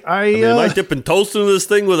 am I dipping toast into this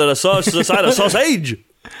thing with a side of sausage?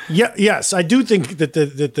 Yeah, yes, I do think that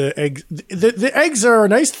the eggs are a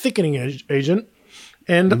nice thickening agent.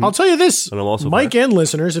 And I'll tell you this, And I'm also Mike and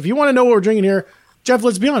listeners, if you want to know what we're drinking here, Jeff,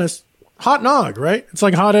 let's be honest, hot nog, right? It's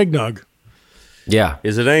like hot eggnog. Yeah.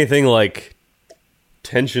 Is it anything like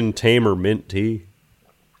tension tamer mint tea?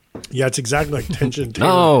 Yeah, it's exactly like tension tea.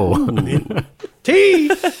 No. Tea.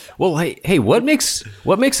 Well, hey, what makes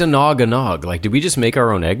a nog a nog? Like, did we just make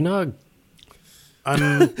our own eggnog?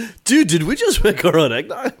 Dude, did we just make our own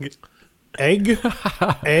eggnog? Egg,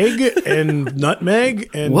 and nutmeg,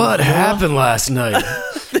 and What happened last night? I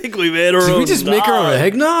think we made our own. Did we just make our own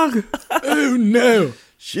eggnog? Oh no!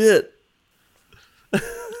 Shit.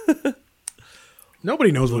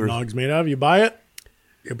 Nobody knows what nog's made of. You buy it,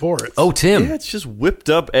 you pour it. Oh, Tim. Yeah, it's just whipped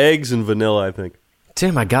up eggs and vanilla, I think.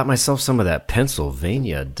 Tim, I got myself some of that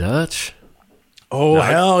Pennsylvania Dutch. Oh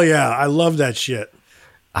hell yeah! I love that shit.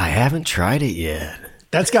 I haven't tried it yet.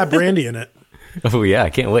 That's got brandy in it. Oh yeah, I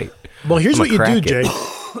can't wait. Well, here's I'm what gonna you do, crack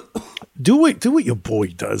Jay. Do what your boy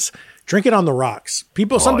does. Drink it on the rocks.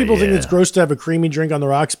 Some people think yeah. it's gross to have a creamy drink on the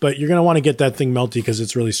rocks, but you're gonna want to get that thing melty because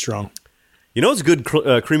it's really strong. You know, it's a good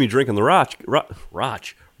creamy drink on the rocks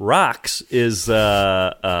is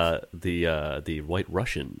the White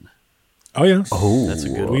Russian. Oh yeah. Oh, That's a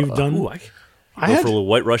good one. We've done. Ooh, I go for a little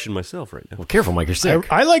White Russian myself right now. well, careful, Mike. You're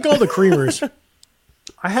sick. I like all the creamers.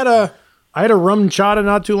 I had a rum chata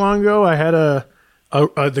not too long ago. I had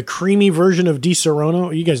the creamy version of Di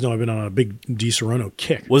Serono. You guys know I've been on a big Di Serono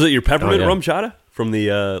kick. Was it your peppermint yeah. rum chata from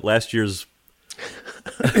the last year's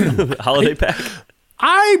holiday pack?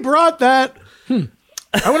 I brought that. I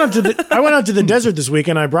went out to the desert this week,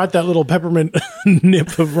 and I brought that little peppermint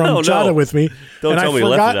nip of rum Oh, no. chata with me. Don't and tell I me you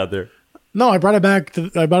left forgot- it out there. No, I brought it back.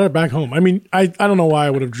 I brought it back home. I mean, I don't know why I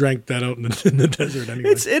would have drank that out in the desert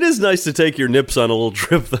anyway. It is nice to take your nips on a little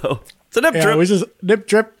trip, though. It's a nip Yeah, trip. it was just nip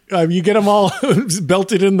trip. You get them all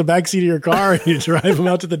belted in the backseat of your car, and you drive them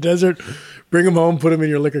out to the desert, bring them home, put them in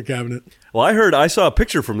your liquor cabinet. Well, I saw a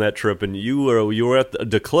picture from that trip, and you were at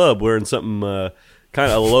the club wearing something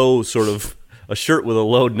kind of low, sort of a shirt with a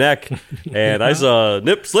low neck, and I saw a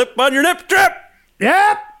nip slip on your nip trip.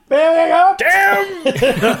 Yep, there you go. Damn!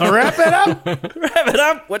 Wrap it up. Wrap it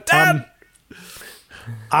up. What time?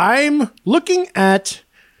 I'm looking at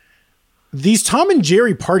these Tom and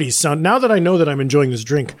Jerry parties. Now that I know that I'm enjoying this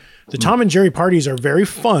drink, the Tom and Jerry parties are very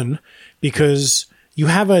fun because you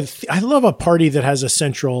have I love a party that has a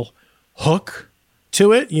central hook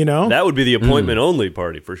to it, you know? That would be the appointment only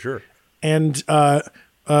party for sure. And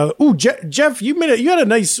Jeff, you had a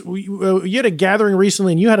nice you had a gathering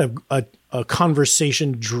recently, and you had a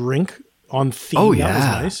conversation drink on theme. Oh, yeah. That was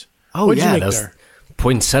nice. Oh What'd yeah, you make that was there?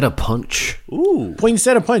 poinsettia punch. Ooh.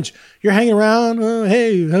 Poinsettia punch. You're hanging around.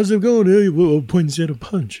 Hey, how's it going? Hey, poinsettia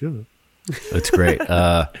punch. Yeah. That's great.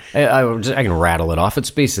 I can rattle it off. It's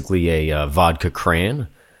basically a vodka cran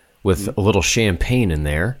with a little champagne in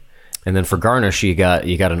there, and then for garnish you got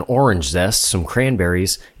an orange zest, some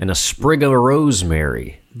cranberries, and a sprig of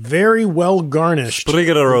rosemary. Very well garnished. Sprig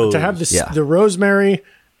of the rose. To have the rosemary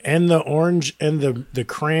and the orange and the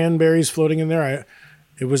cranberries floating in there,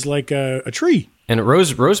 it was like a tree. And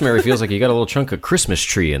rosemary feels like you got a little chunk of Christmas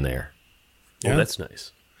tree in there. Oh, that's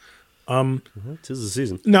nice. Tis the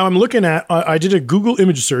season. Now I'm looking at. I did a Google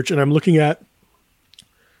image search, and I'm looking at.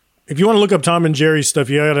 If you want to look up Tom and Jerry stuff,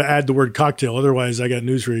 you got to add the word cocktail. Otherwise, I got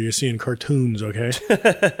news for you. You're seeing cartoons, okay?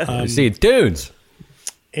 You see dudes.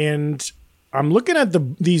 And I'm looking at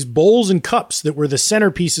these bowls and cups that were the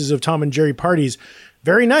centerpieces of Tom and Jerry parties.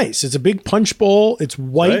 Very nice. It's a big punch bowl. It's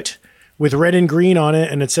white Right. with red and green on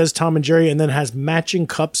it, and it says Tom and Jerry, and then has matching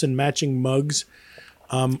cups and matching mugs.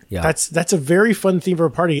 Yeah. That's a very fun theme for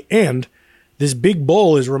a party. And this big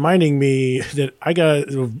bowl is reminding me that I got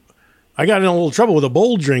in a little trouble with a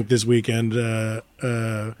bowl drink this weekend.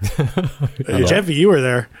 Jeffy, you were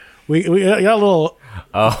there. We got a little.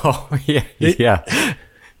 Oh yeah, yeah.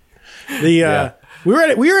 We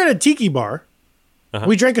were at a tiki bar.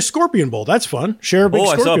 We drank a scorpion bowl. That's fun. Share a big Oh,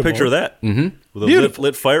 I scorpion saw a picture bowl. of that. Mm-hmm. With a Beautiful.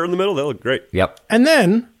 lit fire in the middle. That looked great. Yep. And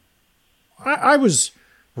then I was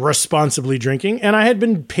responsibly drinking, and I had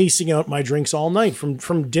been pacing out my drinks all night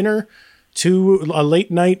from dinner to a late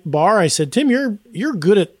night bar. I said, Tim, you're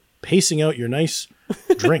good at pacing out your nice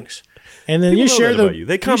drinks. And then People you know share that about you.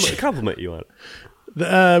 They compliment you on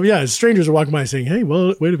it. strangers are walking by saying, hey,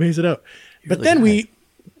 well, way to pace it out. But then we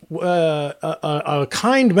a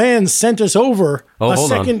kind man sent us over Oh, a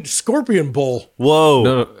hold on. second scorpion bowl. Whoa.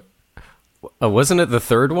 No, wasn't it the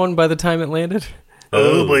third one by the time it landed?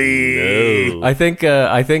 Oh boy! I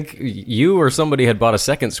think you or somebody had bought a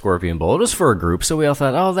second scorpion bowl. It was for a group, so we all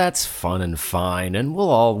thought, oh, that's fun and fine, and we'll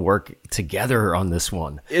all work together on this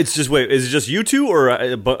one. It's just, wait, is it just you two, or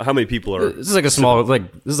how many people are? This is like a small, this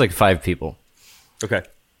is like 5 people. Okay.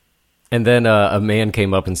 And then a man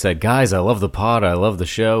came up and said, guys, I love the pod, I love the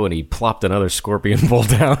show, and he plopped another scorpion bowl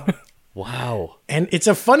down. Wow. And it's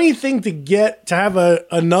a funny thing to have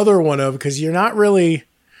another one of, because you're not really.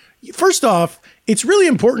 First off, it's really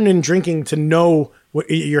important in drinking to know what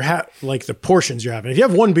like the portions you're having. If you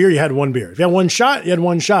have one beer, you had one beer. If you had one shot, you had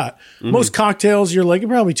one shot. Most cocktails, you're like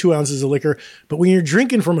probably 2 ounces of liquor. But when you're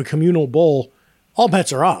drinking from a communal bowl, all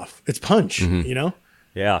bets are off. It's punch, you know?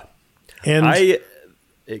 Yeah. And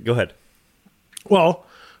Go ahead. well,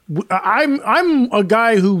 I'm a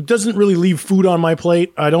guy who doesn't really leave food on my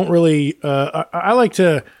plate. I don't really. I like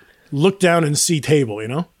to look down and see table. You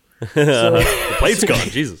know. The plate's gone.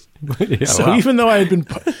 Jesus. So even though I'd been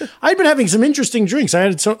having some interesting drinks, I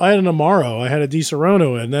had an Amaro, I had a Di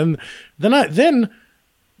Serono, and then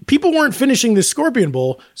people weren't finishing this scorpion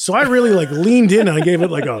bowl, so I really like leaned in and I gave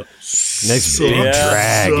it like a Nice big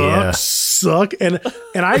drag, suck, and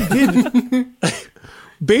I did.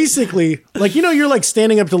 Basically, like, you know, you're like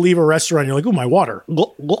standing up to leave a restaurant. You're like, oh, my water.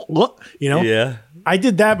 You know? Yeah. I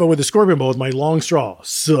did that, but with a scorpion bowl with my long straw.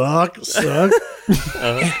 Suck. You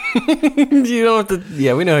don't have to.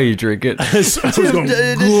 Yeah, we know how you drink it. So I was going,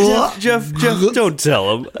 Jeff, don't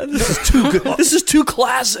tell him. This is too good. This is too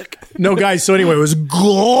classic. no, guys. So anyway, it was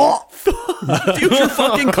Future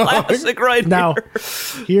fucking classic right now. here.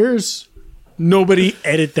 Here's nobody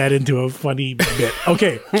edit that into a funny bit.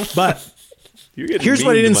 Okay, but here's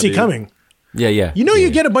what I didn't see coming. Yeah. You know,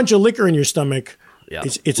 you get a bunch of liquor in your stomach. Yeah.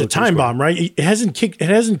 It's a time bomb, right? It hasn't kicked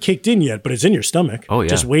in yet, but it's in your stomach. Oh, yeah.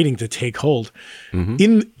 Just waiting to take hold.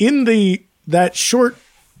 In that short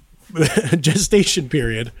gestation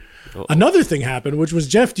period, another thing happened, which was,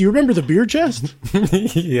 Jeff, do you remember the beer chest?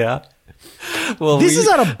 Yeah. Well, This is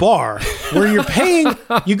at a bar where you're paying.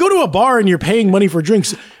 You go to a bar and you're paying money for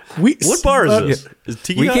drinks. What bar is this? Is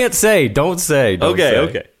Tiki we Hut? can't say. Don't say. Don't Okay, say.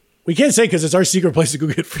 okay. We can't say because it's our secret place to go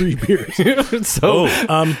get free beers. So,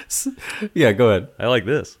 yeah, go ahead. I like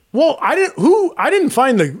this. Well, I didn't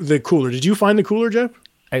find the cooler. Did you find the cooler, Jeff?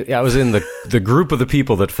 I was in the group of the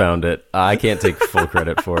people that found it. I can't take full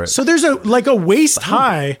credit for it. So there's a waist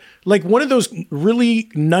high, like one of those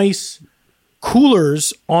really nice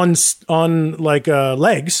coolers on like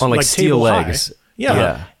legs, On, like, steel table high. legs.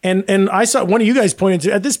 Yeah. Yeah. And I saw one of you guys pointed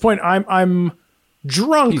to. At this point, I'm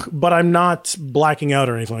drunk, but I'm not blacking out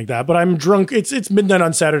or anything like that. But I'm drunk. It's midnight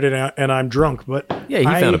on Saturday night, and I'm drunk. But Yeah, he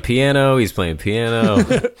found a piano. He's playing piano.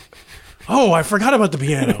 Oh, I forgot about the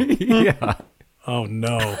piano. Yeah. Oh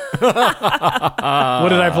no! What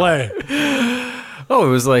did I play? Oh, it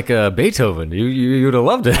was like Beethoven. You would have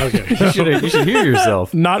loved it. Okay. You should hear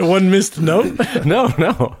yourself. Not one missed note.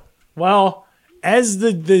 No. Well, as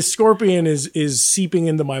the scorpion is seeping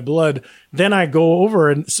into my blood, then I go over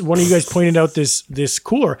and one of you guys pointed out this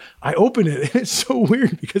cooler. I open it and it's so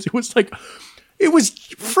weird because it was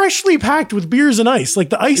freshly packed with beers and ice. Like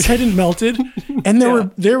the ice hadn't melted, and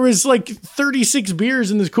there was like 36 beers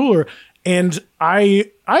in this cooler. And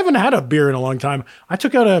I haven't had a beer in a long time. I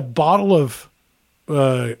took out a bottle of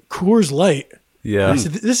Coors Light. Yeah. I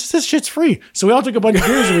said, this shit's free. So we all took a bunch of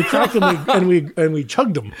beers and we cracked them and we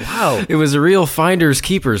chugged them. Wow. It was a real finders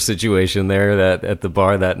keepers situation there at the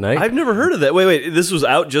bar that night. I've never heard of that. Wait. This was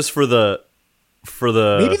out just for the.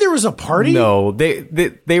 Maybe there was a party. No,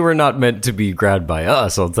 they were not meant to be grabbed by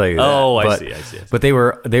us. I'll tell you that. Oh, I But- see. But they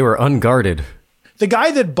were unguarded. The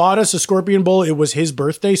guy that bought us a scorpion bowl, it was his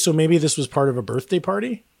birthday, so maybe this was part of a birthday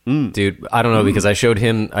party. Dude, I don't know because I showed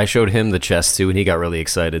him the chest too, and he got really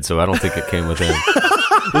excited. So I don't think it came with him.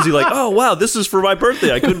 Was he like, oh wow, this is for my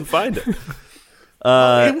birthday? I couldn't find it.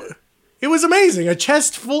 It was amazing. A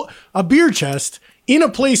beer chest in a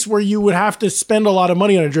place where you would have to spend a lot of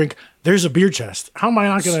money on a drink. There's a beer chest. How am I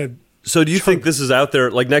not going to? So do you think this is out there?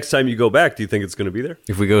 Like next time you go back, do you think it's going to be there?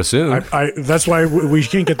 If we go soon, That's why we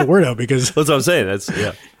can't get the word out because That's what I'm saying.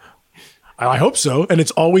 I hope so. And it's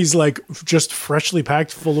always like just freshly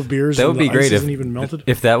packed full of beers. that would and be the great ice if isn't even melted.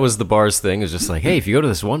 if that was the bar's thing. It's just like, hey, if you go to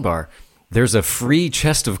this one bar, there's a free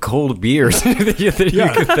chest of cold beers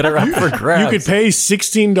that are up for grabs. You could pay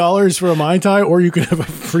 $16 for a Mai Tai, or you could have a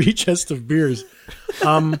free chest of beers.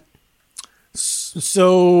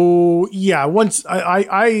 So yeah, once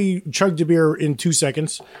I chugged a beer in 2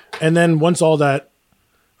 seconds, and then once all that,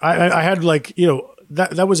 I had like, you know,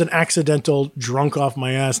 that was an accidental drunk off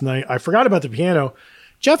my ass night. I forgot about the piano.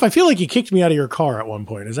 Jeff, I feel like you kicked me out of your car at one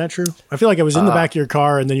point. Is that true? I feel like I was in the back of your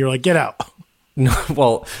car, and then you're like, get out. No,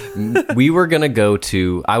 well, we were going to go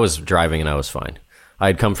to... I was driving and I was fine. I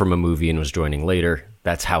had come from a movie and was joining later.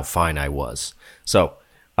 That's how fine I was. So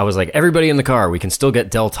I was like, everybody in the car, we can still get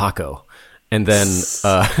Del Taco. And then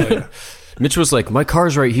Mitch was like, my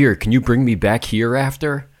car's right here. Can you bring me back here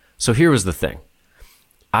after? So here was the thing.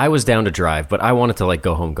 I was down to drive, but I wanted to like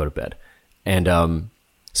go home, go to bed. And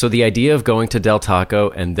so the idea of going to Del Taco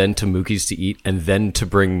and then to Mookie's to eat and then to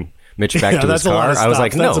bring Mitch back to his car, I was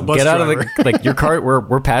like, no, get out of the... Like, your car,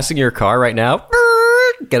 we're passing your car right now.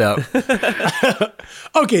 Get out.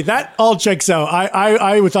 Okay, that all checks out.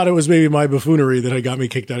 I thought it was maybe my buffoonery that had got me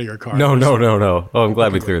kicked out of your car. No. Oh, I'm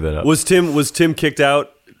glad we cleared that up. Was Tim kicked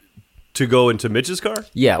out to go into Mitch's car?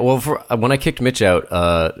 Yeah, well, when I kicked Mitch out,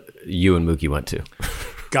 you and Mookie went too.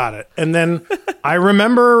 Got it. And then I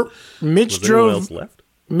remember Mitch Was anyone drove... else left?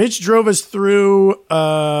 Mitch drove us through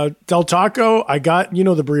Del Taco. I got,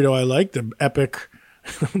 the burrito I like, the epic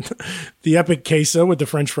queso with the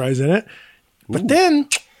French fries in it. But then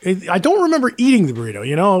I don't remember eating the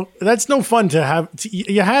burrito. That's no fun to have.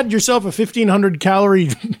 You had yourself a 1,500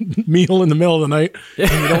 calorie meal in the middle of the night and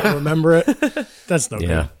you don't remember it. That's no good.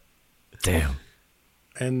 Yeah. Damn.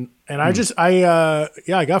 And I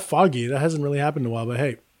got foggy. That hasn't really happened in a while, but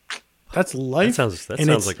hey, that's life. That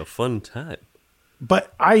sounds like a fun time.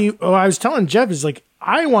 But I was telling Jeff, is like,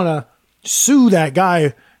 I want to sue that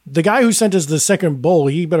guy. The guy who sent us the second bowl,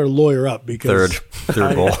 he better lawyer up because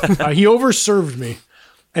third bowl. He overserved me.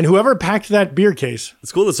 And whoever packed that beer case.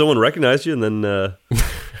 It's cool that someone recognized you and then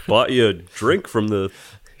bought you a drink from the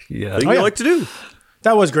thing you like to do.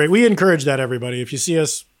 That was great. We encourage that, everybody. If you see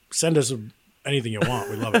us, send us anything you want.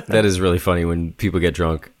 We love it. That is really funny when people get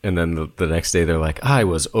drunk and then the next day they're like, I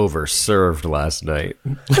was overserved last night.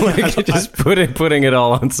 Like just putting it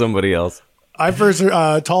all on somebody else. I first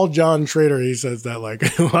Tall John Schrader, he says that like,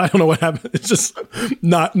 I don't know what happened. It's just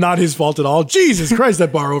not his fault at all. Jesus Christ,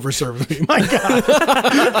 that bar overserved me. My God.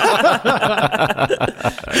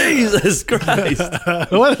 Jesus Christ.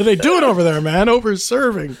 What are they doing over there, man?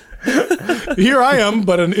 Overserving. Here I am,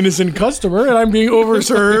 but an innocent customer, and I'm being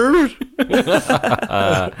overserved.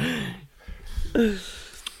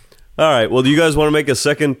 All right. Well, do you guys want to make a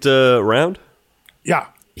second round? Yeah.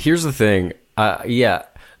 Here's the thing. Yeah.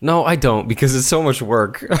 No, I don't, because it's so much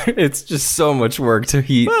work. It's just so much work to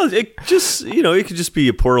heat. Well, it just, it could just be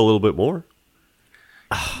you pour a little bit more.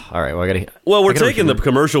 All right. Well, we're taking the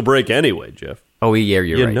commercial break anyway, Jeff. Oh, yeah,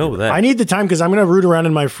 you're right. You know that. I need the time because I'm going to root around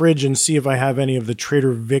in my fridge and see if I have any of the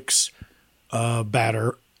Trader Vic's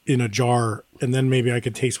batter in a jar, and then maybe I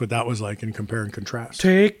could taste what that was like and compare and contrast.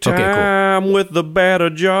 Take time with the batter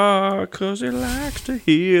jar, because he likes to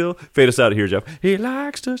heal. Fade us out of here, Jeff. He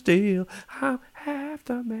likes to steal. I'm half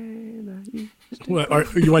the man that you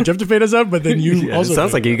you want Jeff to fade us out, but then you also... It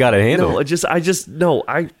sounds like you got to handle No, it.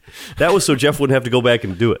 that was so Jeff wouldn't have to go back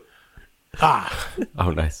and do it.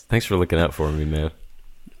 Oh, nice. Thanks for looking out for me, man.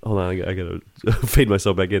 Hold on, I gotta fade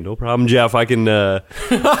myself back in. No problem, Jeff. I can do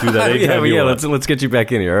that anytime you want. Let's get you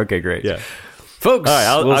back in here. Okay, great. Yeah. Folks, All right,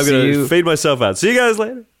 I'm going to fade myself out. See you guys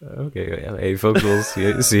later. Okay, hey, folks, we'll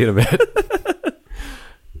see you in a bit.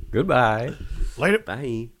 Goodbye. Later.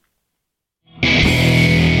 Bye.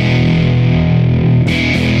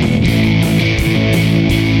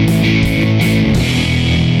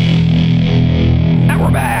 Now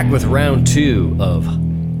we're back with round 2 of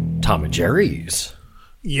Tom and Jerry's.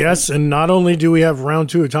 Yes, and not only do we have round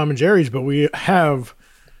 2 of Tom and Jerry's, but we have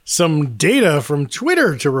some data from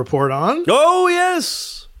Twitter to report on. Oh,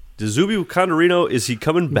 yes. Zuby Condorino, is he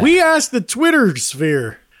coming back? We asked the Twitter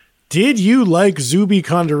sphere, did you like Zuby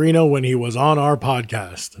Condorino when he was on our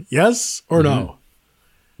podcast? Yes or no?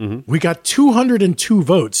 Mm-hmm. We got 202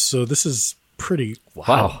 votes, so this is pretty...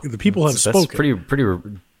 Wow. The people have spoken. That's pretty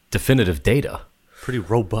definitive data. Pretty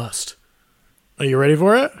robust. Are you ready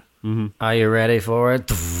for it? Mm-hmm. Are you ready for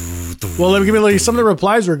it? Well, let me give you some of the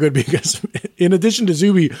replies were good because in addition to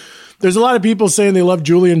Zuby, there's a lot of people saying they love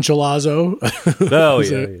Julian Chalazzo.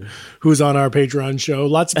 Who's on our Patreon show.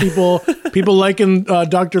 Lots of people liking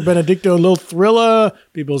Dr. Benedicto and Lil Thrilla.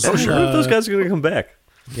 Sure if those guys are going to come back.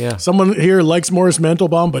 Yeah. Someone here likes Morris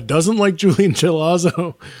Mantelbaum but doesn't like Julian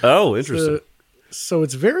Chalazzo. Oh, interesting. So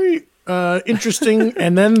it's very interesting.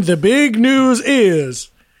 And then the big news is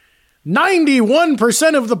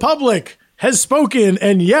 91% of the public has spoken,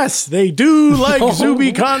 and yes, they do like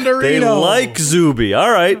Zuby Condorino. They like Zuby. All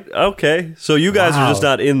right. Okay. So you guys are just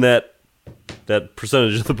not in that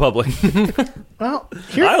percentage of the public. Well,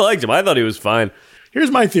 I liked him. I thought he was fine. Here's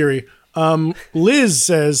my theory. Liz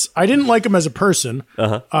says, I didn't like him as a person.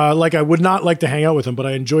 Like I would not like to hang out with him, but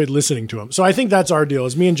I enjoyed listening to him. So I think that's our deal.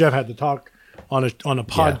 Is me and Jeff had to talk on a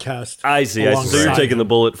podcast. I see. So you're alongside taking him. the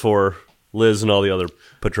bullet for Liz and all the other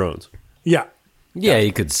patrons. Yeah. Yeah,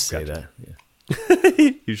 you could say that.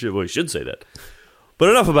 Yeah. You should. Well, you should say that. But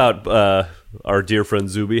enough about our dear friend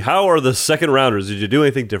Zuby. How are the second rounders? Did you do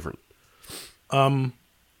anything different?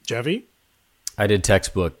 Jeffy, I did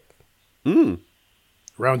textbook.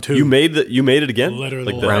 round 2. You made it again. Letter of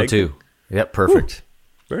Like the the Round egg? 2. Yep, perfect.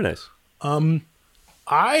 Very nice.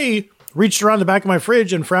 I reached around the back of my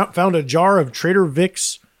fridge and found a jar of Trader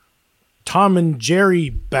Vic's Tom and Jerry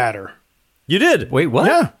batter. You did. Wait, what?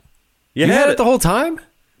 Yeah. You You had had it it the whole time?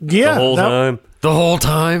 Yeah. the whole time. The whole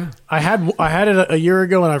time? I had it a year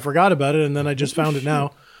ago and I forgot about it, and then I just found it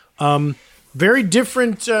now. Very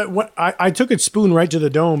different. I took its spoon right to the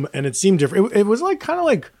dome, and it seemed different. It was like kind of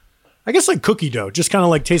like, I guess like cookie dough, just kind of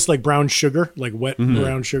like tastes like brown sugar, like wet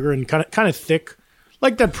brown sugar, and kind of thick,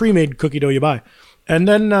 like that pre-made cookie dough you buy. And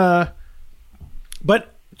then,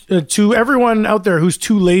 but to everyone out there who's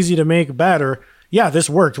too lazy to make batter, yeah, this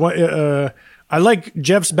worked. I like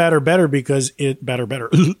Jeff's batter better because because it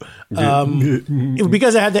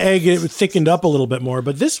had the egg, it thickened up a little bit more.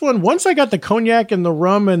 But this one, once I got the cognac and the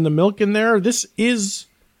rum and the milk in there, this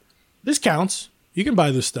counts. You can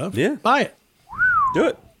buy this stuff. Yeah. Buy it. Do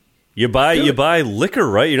it. You buy liquor,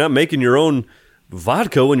 right? You're not making your own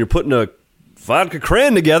vodka when you're putting a vodka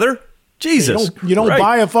cran together. Jesus. You don't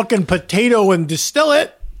buy a fucking potato and distill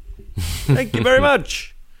it. Thank you very much.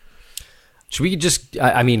 Should we just,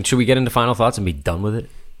 should we get into final thoughts and be done with it?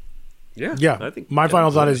 Yeah. I think My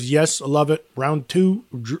final thought is yes, I love it. Round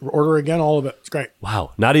 2, order again, all of it. It's great.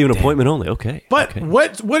 Wow. Not even appointment only. Okay. But okay.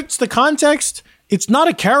 what's the context? It's not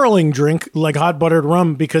a caroling drink like hot buttered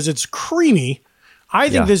rum because it's creamy. I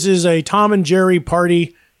think this is a Tom and Jerry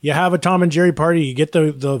party. You have a Tom and Jerry party. You get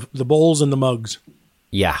the bowls and the mugs.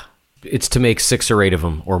 Yeah. It's to make 6 or 8 of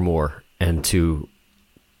them or more and to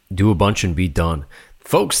do a bunch and be done.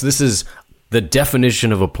 Folks, this is the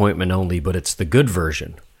definition of appointment only, but it's the good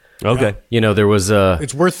version. Okay. You know, there was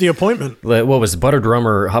It's worth the appointment. what was it, buttered rum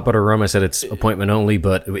or hot buttered rum? I said it's appointment only,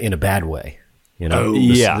 but in a bad way. You know,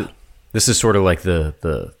 yeah. This is sort of like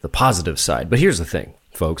the positive side. But here's the thing,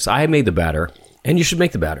 folks. I made the batter, and you should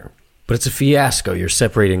make the batter. But it's a fiasco. You're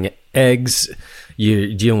separating eggs.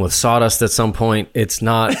 You're dealing with sawdust at some point. It's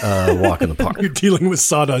not a walk in the park. You're dealing with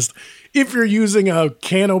sawdust. If you're using a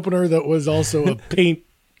can opener that was also a paint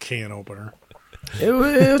can opener.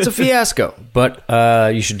 It's a fiasco. But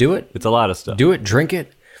you should do it. It's a lot of stuff. Do it. Drink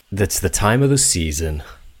it. That's the time of the season.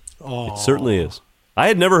 It certainly is. I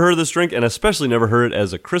had never heard of this drink, and especially never heard it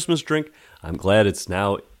as a Christmas drink. I'm glad it's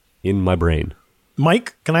now in my brain.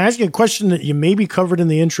 Mike, can I ask you a question that you maybe covered in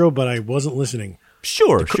the intro, but I wasn't listening?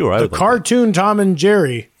 Sure. The cartoon Tom and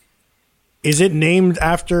Jerry, is it named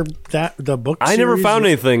after the book I never series? found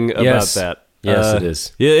anything about Yes. that. Yes, it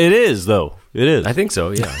is. Yeah, it is, though. It is. I think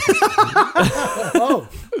so, yeah. Oh.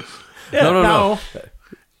 No. Now,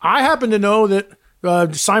 I happen to know that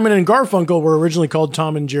Simon and Garfunkel were originally called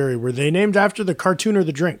Tom and Jerry. Were they named after the cartoon or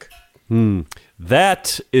the drink?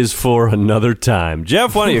 That is for another time.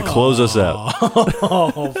 Jeff, why don't you close us out?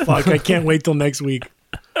 Oh, fuck. I can't wait till next week.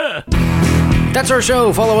 That's our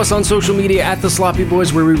show. Follow us on social media at The Sloppy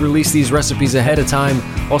Boys, where we release these recipes ahead of time.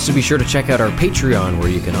 Also, be sure to check out our Patreon, where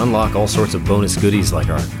you can unlock all sorts of bonus goodies, like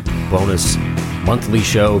our bonus monthly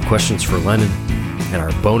show, Questions for Lennon, and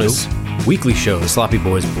our bonus weekly show, The Sloppy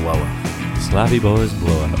Boys Blowout. Sloppy Boys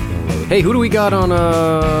Blowout. I love it. Hey, who do we got on?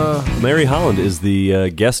 Mary Holland is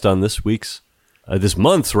the guest on this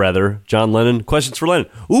month's John Lennon, Questions for Lennon.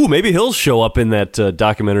 Ooh, maybe he'll show up in that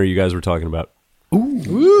documentary you guys were talking about.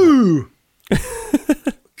 Ooh.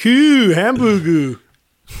 Cool. Hamburger.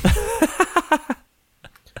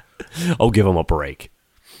 Oh, give him a break.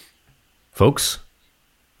 Folks,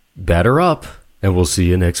 batter up, and we'll see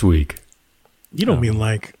you next week. You don't mean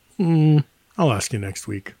like, I'll ask you next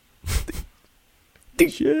week.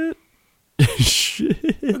 Shit.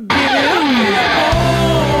 Shit.